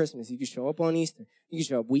up on Christmas. You can show up on Easter. You can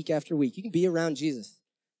show up week after week. You can be around Jesus.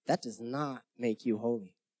 That does not make you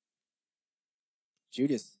holy.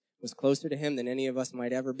 Judas was closer to him than any of us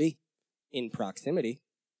might ever be in proximity,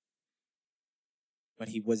 but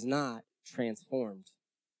he was not transformed.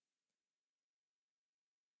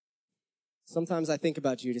 Sometimes I think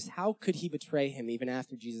about Judas. How could he betray him even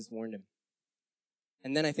after Jesus warned him?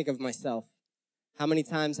 And then I think of myself. How many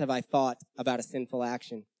times have I thought about a sinful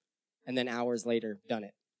action and then hours later done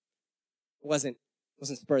it? It wasn't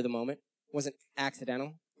spur of the moment. It wasn't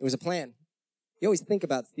accidental. It was a plan. You always think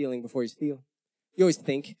about stealing before you steal. You always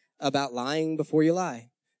think about lying before you lie.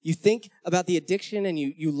 You think about the addiction and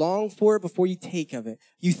you long for it before you take of it.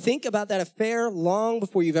 You think about that affair long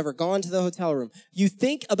before you've ever gone to the hotel room. You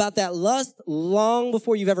think about that lust long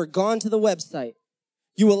before you've ever gone to the website.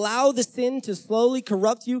 You allow the sin to slowly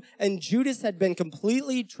corrupt you, and Judas had been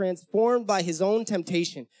completely transformed by his own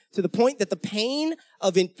temptation to the point that the pain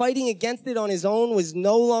of fighting against it on his own was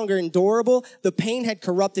no longer endurable. The pain had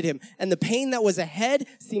corrupted him, and the pain that was ahead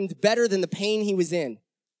seemed better than the pain he was in.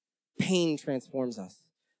 Pain transforms us.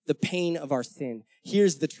 The pain of our sin.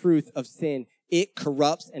 Here's the truth of sin. It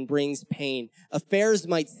corrupts and brings pain. Affairs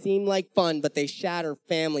might seem like fun, but they shatter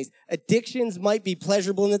families. Addictions might be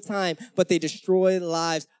pleasurable in the time, but they destroy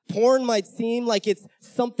lives. Porn might seem like it's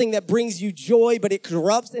something that brings you joy, but it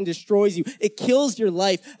corrupts and destroys you. It kills your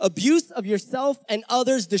life. Abuse of yourself and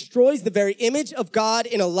others destroys the very image of God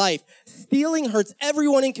in a life. Stealing hurts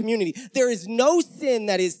everyone in community. There is no sin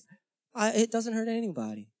that it doesn't hurt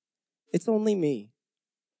anybody. It's only me.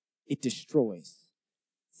 It destroys.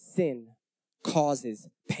 Sin causes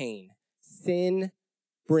pain. Sin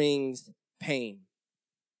brings pain.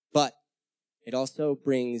 But it also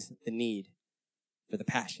brings the need for the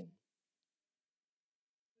passion.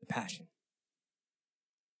 The passion.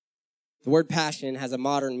 The word passion has a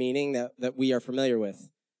modern meaning that we are familiar with.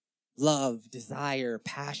 Love, desire,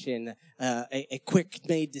 passion, a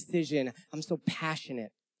quick-made decision. I'm so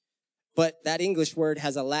passionate. But that English word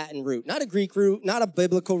has a Latin root, not a Greek root, not a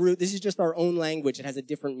biblical root. This is just our own language. It has a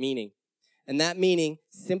different meaning. And that meaning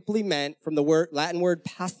simply meant, from the Latin word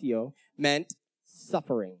passio, meant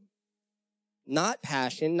suffering. Not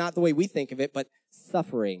passion, not the way we think of it, but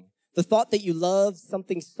suffering. The thought that you loved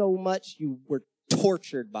something so much you were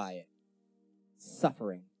tortured by it.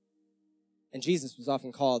 Suffering. And Jesus was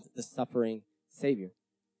often called the suffering Savior.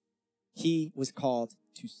 He was called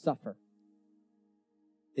to suffer.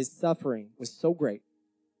 His suffering was so great.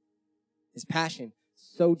 His passion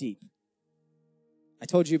so deep. I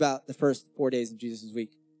told you about the first 4 days of Jesus'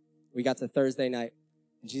 week. We got to Thursday night,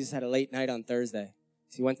 and Jesus had a late night on Thursday.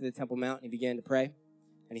 So he went to the Temple Mount, and he began to pray,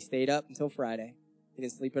 and he stayed up until Friday. He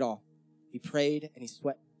didn't sleep at all. He prayed, and he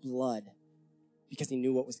sweat blood because he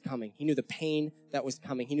knew what was coming. He knew the pain that was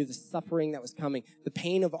coming. He knew the suffering that was coming. The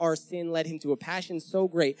pain of our sin led him to a passion so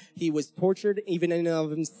great, he was tortured even in and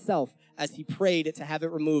of himself as he prayed to have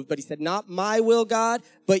it removed. But he said, not my will, God,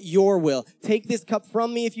 but your will. Take this cup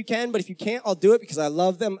from me if you can, but if you can't, I'll do it because I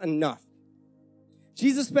love them enough.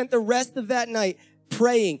 Jesus spent the rest of that night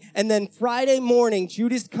praying. And then Friday morning,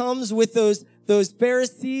 Judas comes with those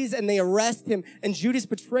Pharisees and they arrest him, and Judas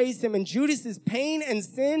betrays him, and Judas's pain and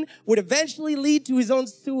sin would eventually lead to his own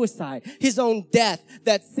suicide, his own death.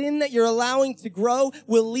 That sin that you're allowing to grow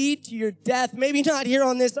will lead to your death. Maybe not here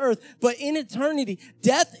on this earth, but in eternity.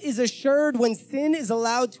 Death is assured when sin is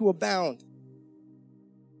allowed to abound.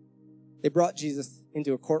 They brought Jesus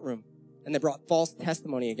into a courtroom And they brought false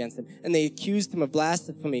testimony against him. And they accused him of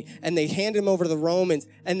blasphemy. And they handed him over to the Romans.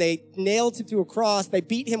 And they nailed him to a cross. They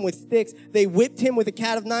beat him with sticks. They whipped him with a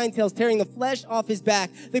cat of nine tails, tearing the flesh off his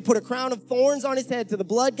back. They put a crown of thorns on his head till the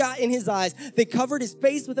blood got in his eyes. They covered his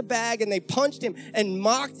face with a bag. And they punched him and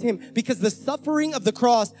mocked him because the suffering of the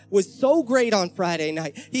cross was so great on Friday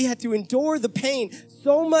night. He had to endure the pain,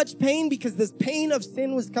 so much pain because this pain of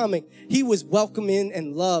sin was coming. He was welcomed in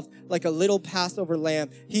and loved like a little Passover lamb.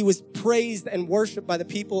 He was praised and worshiped by the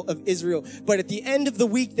people of Israel. But at the end of the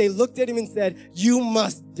week, they looked at him and said, "You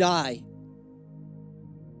must die."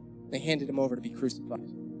 They handed him over to be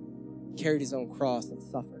crucified. He carried his own cross and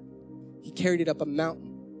suffered. He carried it up a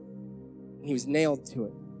mountain, and he was nailed to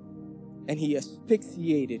it. And he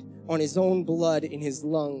asphyxiated on his own blood in his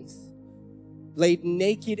lungs, laid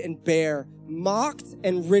naked and bare, mocked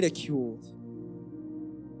and ridiculed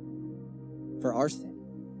for our sin.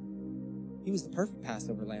 He was the perfect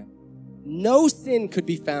Passover lamb. No sin could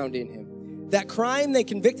be found in him. That crime they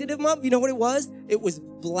convicted him of, you know what it was? It was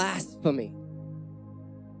blasphemy.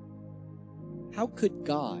 How could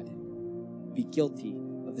God be guilty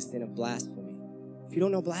of the sin of blasphemy? If you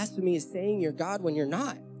don't know, blasphemy is saying you're God when you're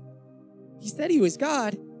not. He said he was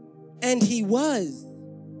God, and he was.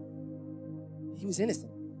 He was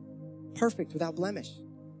innocent, perfect, without blemish,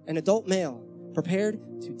 an adult male, prepared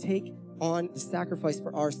to take on the sacrifice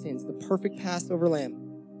for our sins, the perfect Passover lamb,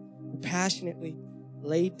 who passionately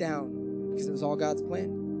laid down because it was all God's plan.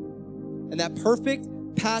 And that perfect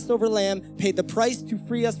Passover lamb paid the price to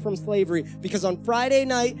free us from slavery, because on Friday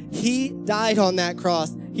night, he died on that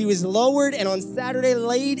cross. He was lowered and on Saturday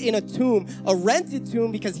laid in a tomb, a rented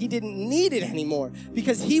tomb, because he didn't need it anymore.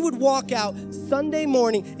 Because he would walk out Sunday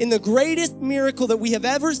morning in the greatest miracle that we have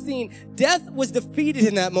ever seen. Death was defeated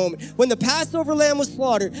in that moment. When the Passover lamb was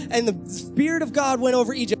slaughtered and the Spirit of God went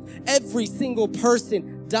over Egypt, every single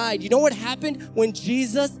person died. You know what happened when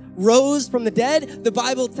Jesus rose from the dead? The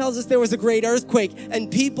Bible tells us there was a great earthquake and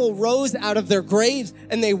people rose out of their graves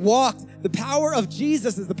and they walked. The power of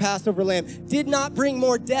Jesus as the Passover lamb did not bring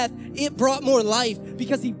more death. It brought more life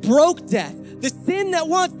because he broke death. The sin that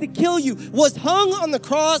wants to kill you was hung on the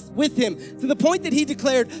cross with him, to the point that he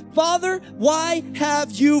declared, "Father, why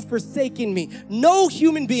have you forsaken me?" No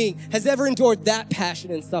human being has ever endured that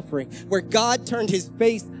passion and suffering where God turned his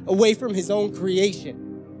face away from his own creation.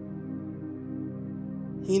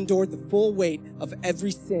 He endured the full weight of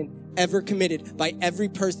every sin ever committed by every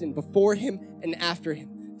person before him and after him.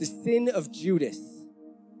 The sin of Judas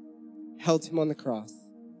held him on the cross.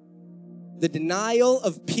 The denial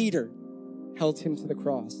of Peter held him to the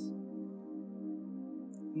cross.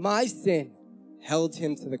 My sin held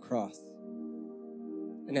him to the cross.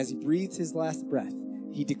 And as he breathes his last breath,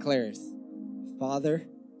 he declares, "Father,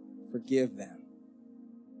 forgive them,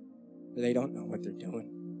 for they don't know what they're doing."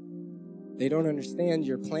 They don't understand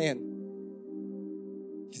your plan,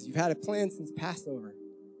 because you've had a plan since Passover.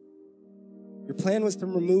 Your plan was to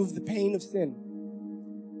remove the pain of sin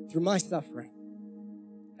through my suffering,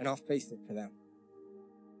 and I'll face it for them.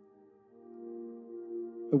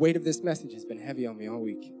 The weight of this message has been heavy on me all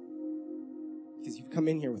week, because you've come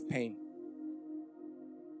in here with pain.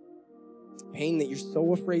 Pain that you're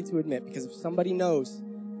so afraid to admit, because if somebody knows,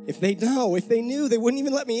 if they knew, they wouldn't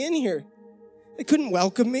even let me in here. They couldn't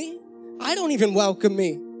welcome me. I don't even welcome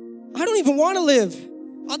me. I don't even want to live.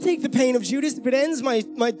 I'll take the pain of Judas if it ends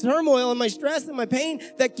my turmoil and my stress and my pain.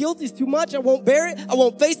 That guilt is too much. I won't bear it. I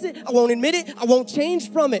won't face it. I won't admit it. I won't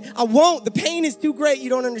change from it. I won't. The pain is too great.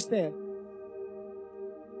 You don't understand.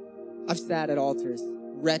 I've sat at altars,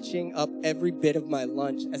 retching up every bit of my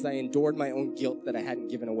lunch as I endured my own guilt that I hadn't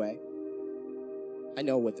given away. I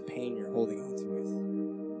know what the pain you're holding on to is.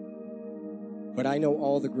 But I know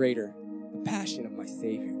all the greater the passion of my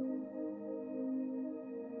Savior.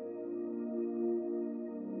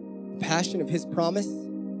 The passion of his promise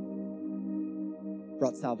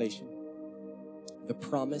brought salvation. The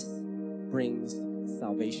promise brings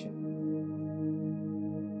salvation.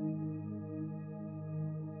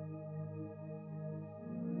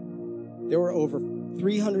 There were over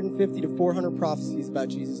 350 to 400 prophecies about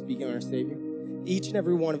Jesus being our Savior. Each and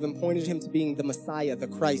every one of them pointed him to being the Messiah, the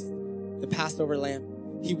Christ, the Passover Lamb.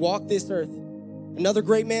 He walked this earth. Another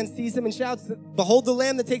great man sees him and shouts, "Behold the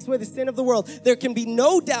Lamb that takes away the sin of the world." There can be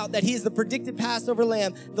no doubt that he is the predicted Passover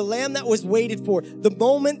Lamb, the Lamb that was waited for, the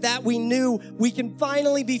moment that we knew we can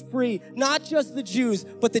finally be free. Not just the Jews,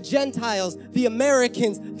 but the Gentiles, the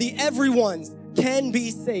Americans, the everyones can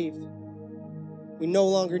be saved. We no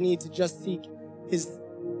longer need to just seek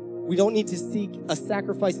we don't need to seek a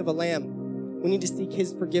sacrifice of a lamb. We need to seek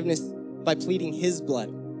his forgiveness by pleading his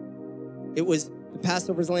blood. It was the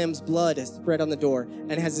Passover's lamb's blood is spread on the door,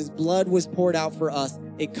 and as his blood was poured out for us,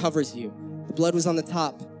 it covers you. The blood was on the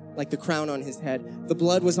top, like the crown on his head. The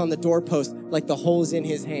blood was on the doorpost, like the holes in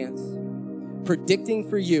his hands, predicting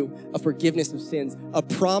for you a forgiveness of sins, a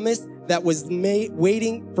promise that was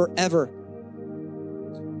waiting forever.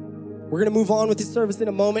 We're going to move on with this service in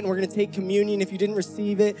a moment, and we're going to take communion. If you didn't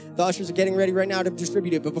receive it, the ushers are getting ready right now to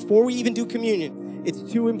distribute it. But before we even do communion,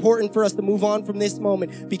 it's too important for us to move on from this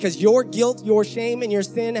moment because your guilt, your shame, and your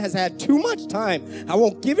sin has had too much time. I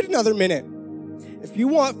won't give it another minute. If you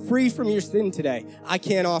want free from your sin today, I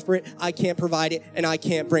can't offer it, I can't provide it, and I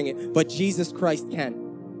can't bring it, but Jesus Christ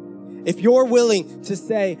can. If you're willing to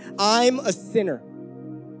say, I'm a sinner,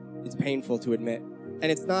 it's painful to admit.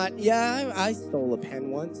 And it's not, I stole a pen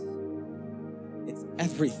once. It's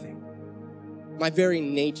everything. My very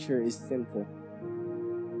nature is sinful.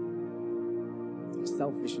 I'm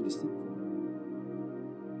selfish and deceitful.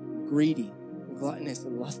 I'm greedy, and gluttonous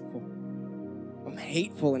and lustful. I'm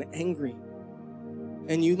hateful and angry.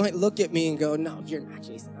 And you might look at me and go, no, you're not,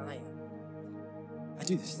 Jason, I am. I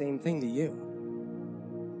do the same thing to you.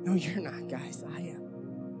 No, you're not, guys, I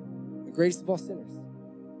am. The greatest of all sinners.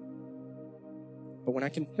 But when I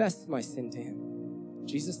confess my sin to him,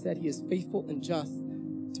 Jesus said he is faithful and just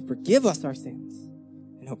to forgive us our sins,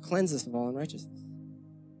 and he'll cleanse us of all unrighteousness.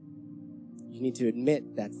 You need to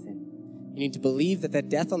admit that sin. You need to believe that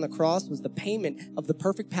death on the cross was the payment of the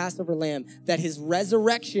perfect Passover lamb, that his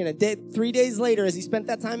resurrection, 3 days later, as he spent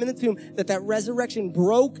that time in the tomb, that resurrection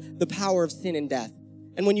broke the power of sin and death.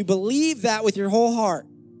 And when you believe that with your whole heart,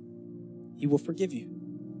 he will forgive you.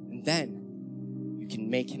 And then you can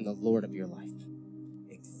make him the Lord of your life.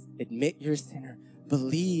 Admit you're a sinner.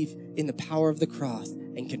 Believe in the power of the cross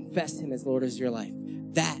and confess him as Lord of your life.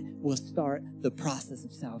 That will start the process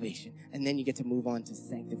of salvation. And then you get to move on to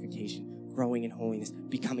sanctification, growing in holiness,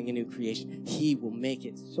 becoming a new creation. He will make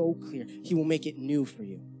it so clear. He will make it new for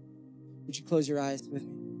you. Would you close your eyes with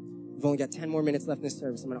me? We've only got 10 more minutes left in this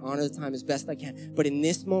service. I'm going to honor the time as best I can. But in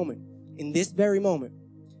this moment, in this very moment,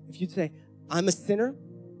 if you'd say, I'm a sinner,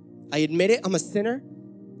 I admit it, I'm a sinner,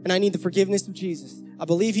 and I need the forgiveness of Jesus. I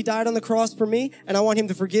believe he died on the cross for me, and I want him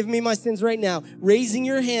to forgive me my sins right now. Raising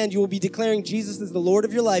your hand, you will be declaring Jesus as the Lord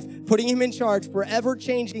of your life, putting him in charge, forever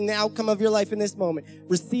changing the outcome of your life in this moment,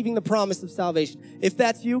 receiving the promise of salvation. If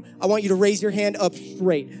that's you, I want you to raise your hand up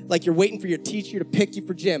straight, like you're waiting for your teacher to pick you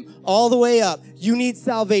for gym. All the way up. You need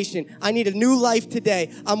salvation. I need a new life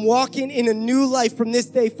today. I'm walking in a new life from this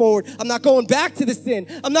day forward. I'm not going back to the sin.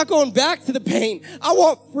 I'm not going back to the pain. I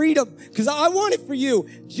want freedom because I want it for you.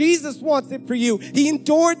 Jesus wants it for you. He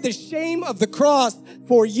endured the shame of the cross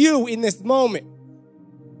for you in this moment.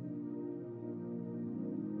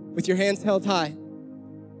 With your hands held high,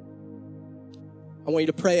 I want you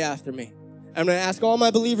to pray after me. I'm going to ask all my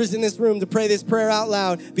believers in this room to pray this prayer out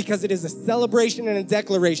loud because it is a celebration and a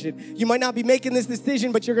declaration. You might not be making this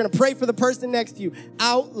decision, but you're going to pray for the person next to you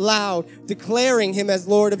out loud, declaring him as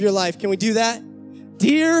Lord of your life. Can we do that?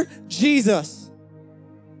 Dear Jesus,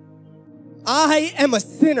 I am a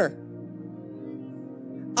sinner.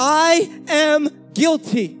 I am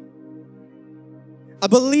guilty. I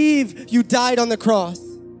believe you died on the cross.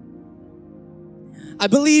 I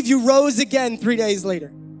believe you rose again 3 days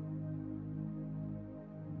later.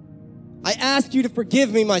 I ask you to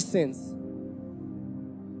forgive me my sins.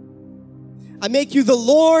 I make you the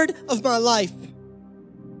Lord of my life.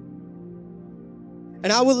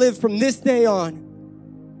 And I will live from this day on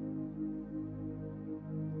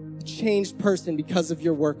a changed person because of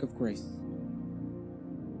your work of grace.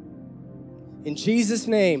 In Jesus'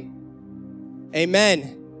 name, amen.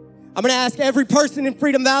 I'm going to ask every person in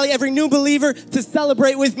Freedom Valley, every new believer to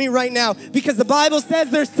celebrate with me right now because the Bible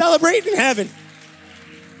says they're celebrating in heaven.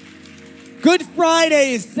 Good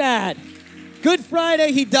Friday is sad. Good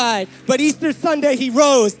Friday, he died. But Easter Sunday, he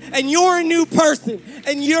rose. And you're a new person.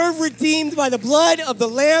 And you're redeemed by the blood of the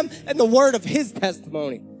Lamb and the word of his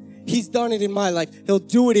testimony. He's done it in my life. He'll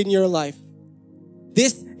do it in your life.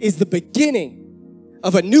 This is the beginning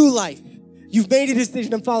of a new life. You've made a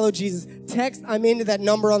decision to follow Jesus. Text I'm into that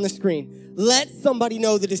number on the screen. Let somebody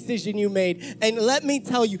know the decision you made. And let me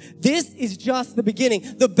tell you, this is just the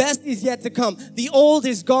beginning. The best is yet to come. The old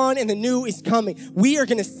is gone and the new is coming. We are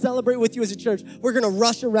going to celebrate with you as a church. We're going to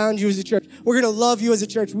rush around you as a church. We're going to love you as a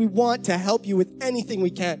church. We want to help you with anything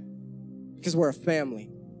we can because we're a family.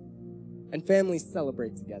 And families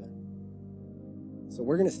celebrate together. So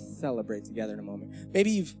we're going to celebrate together in a moment.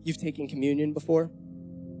 Maybe you've taken communion before.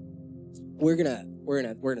 We're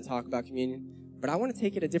gonna talk about communion, but I want to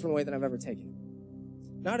take it a different way than I've ever taken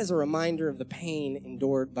it. Not as a reminder of the pain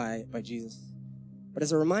endured by Jesus, but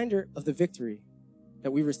as a reminder of the victory that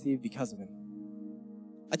we received because of him.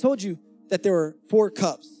 I told you that there were 4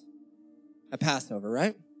 cups at Passover,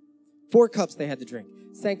 right? 4 cups they had to drink.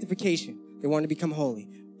 Sanctification, they wanted to become holy.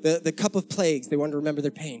 The cup of plagues, they wanted to remember their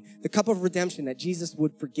pain. The cup of redemption, that Jesus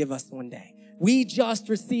would forgive us one day. We just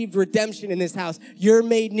received redemption in this house. You're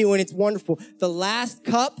made new, and it's wonderful. The last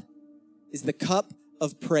cup is the cup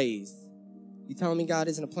of praise. You telling me God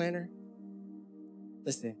isn't a planner?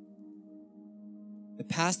 Listen, the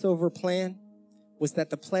Passover plan was that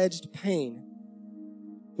the pledged pain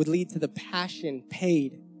would lead to the passion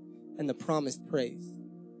paid and the promised praise.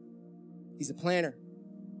 He's a planner.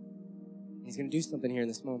 He's going to do something here in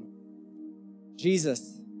this moment.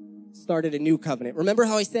 Jesus started a new covenant. Remember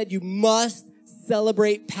how I said you must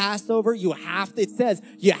celebrate Passover? It says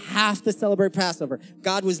you have to celebrate Passover.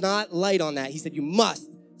 God was not light on that. He said you must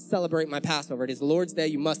celebrate my Passover. It is the Lord's day.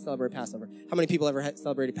 You must celebrate Passover. How many people ever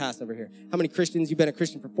celebrated Passover here? How many Christians? You've been a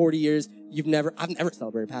Christian for 40 years. I've never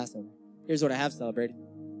celebrated Passover. Here's what I have celebrated.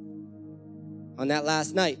 On that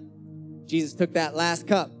last night, Jesus took that last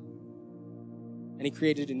cup and he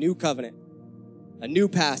created a new covenant, a new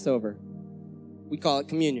Passover. We call it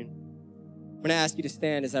communion. I'm going to ask you to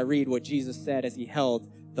stand as I read what Jesus said as he held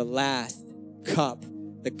the last cup,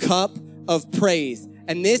 the cup of praise.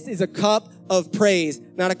 And this is a cup of praise,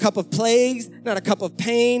 not a cup of plagues, not a cup of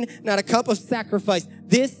pain, not a cup of sacrifice.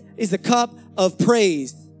 This is a cup of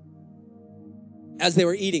praise. As they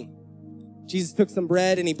were eating, Jesus took some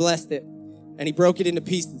bread and he blessed it and he broke it into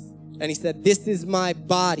pieces. And he said, "This is my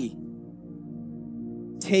body.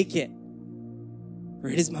 Take it, for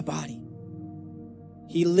it is my body."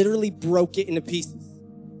 He literally broke it into pieces.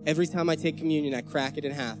 Every time I take communion, I crack it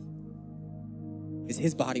in half. Because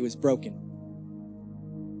his body was broken.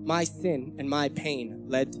 My sin and my pain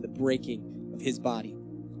led to the breaking of his body.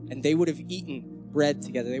 And they would have eaten bread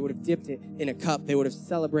together. They would have dipped it in a cup. They would have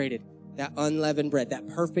celebrated that unleavened bread, that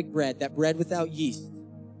perfect bread, that bread without yeast.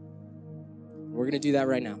 We're going to do that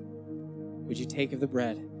right now. Would you take of the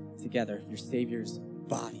bread together, your Savior's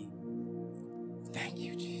body? Thank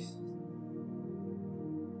you, Jesus.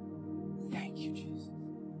 Thank you, Jesus.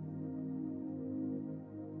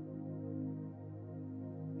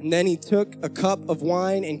 And then he took a cup of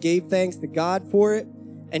wine and gave thanks to God for it,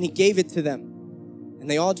 and he gave it to them. And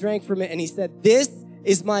they all drank from it, and he said, "This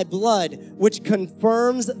is my blood, which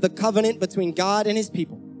confirms the covenant between God and his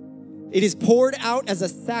people. It is poured out as a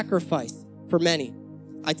sacrifice for many.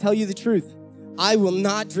 I tell you the truth, I will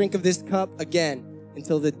not drink of this cup again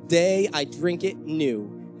until the day I drink it new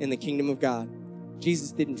in the kingdom of God."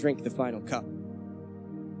 Jesus didn't drink the final cup.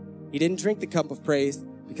 He didn't drink the cup of praise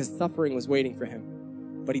because suffering was waiting for him.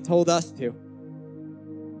 But he told us to.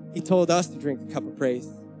 He told us to drink the cup of praise,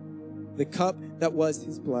 the cup that was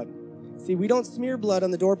his blood. See, we don't smear blood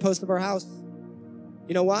on the doorpost of our house.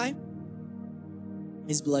 You know why?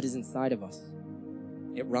 His blood is inside of us.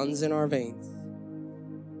 It runs in our veins.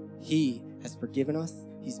 He has forgiven us.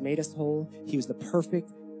 He's made us whole. He was the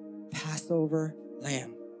perfect Passover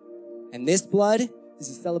lamb. And this blood is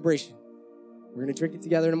a celebration. We're going to drink it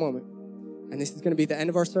together in a moment. And this is going to be the end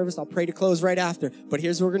of our service. I'll pray to close right after. But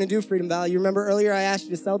here's what we're going to do, Freedom Valley. You remember earlier I asked you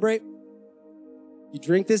to celebrate? You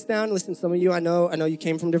drink this down. Listen, some of you, I know you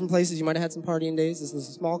came from different places. You might have had some partying days. This is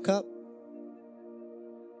a small cup.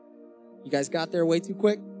 You guys got there way too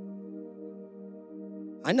quick.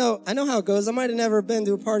 I know how it goes. I might have never been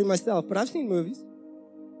to a party myself, but I've seen movies.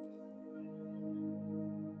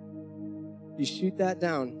 You shoot that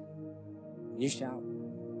down, and you shout.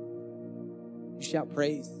 You shout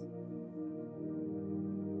praise.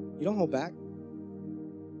 You don't hold back.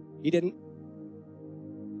 He didn't.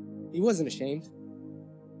 He wasn't ashamed.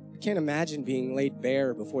 I can't imagine being laid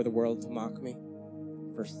bare before the world to mock me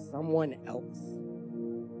for someone else.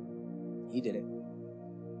 He did it.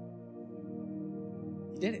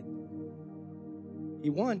 He did it.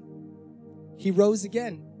 He won. He rose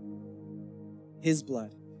again. His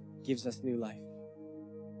blood gives us new life.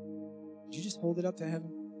 Would you just hold it up to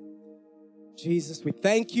heaven? Jesus, we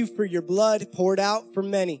thank you for your blood poured out for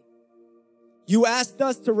many. You asked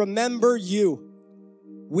us to remember you.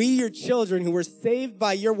 We, your children who were saved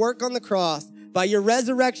by your work on the cross, by your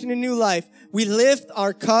resurrection and new life, we lift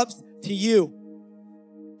our cups to you.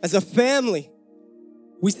 As a family,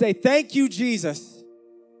 we say, thank you, Jesus.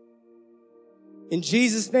 In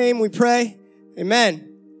Jesus' name we pray, amen.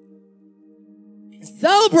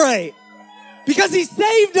 Celebrate, because he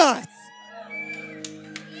saved us.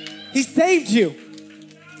 He saved you.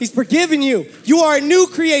 He's forgiven you. You are a new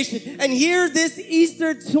creation. And here this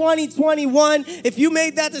Easter 2021, if you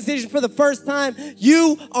made that decision for the first time,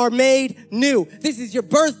 you are made new. This is your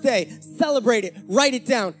birthday. Celebrate it. Write it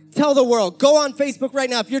down. Tell the world. Go on Facebook right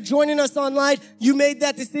now. If you're joining us online, you made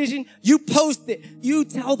that decision, you post it. You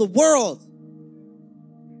tell the world.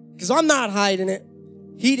 Because I'm not hiding it.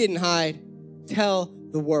 He didn't hide. Tell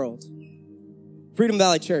the world. Freedom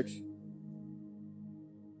Valley Church.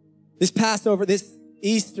 This Passover, this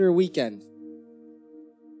Easter weekend,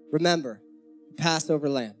 remember the Passover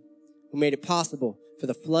Lamb who made it possible for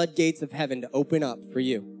the floodgates of heaven to open up for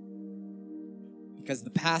you. Because the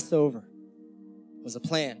Passover was a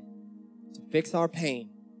plan to fix our pain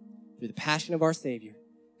through the passion of our Savior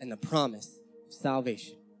and the promise of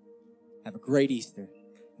salvation. Have a great Easter,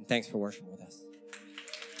 and thanks for worshiping with us.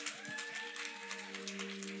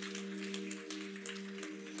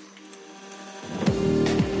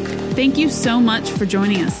 Thank you so much for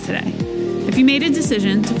joining us today. If you made a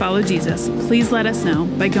decision to follow Jesus, please let us know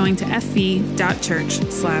by going to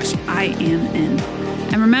fv.church/IamIn.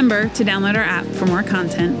 And remember to download our app for more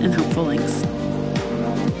content and helpful links.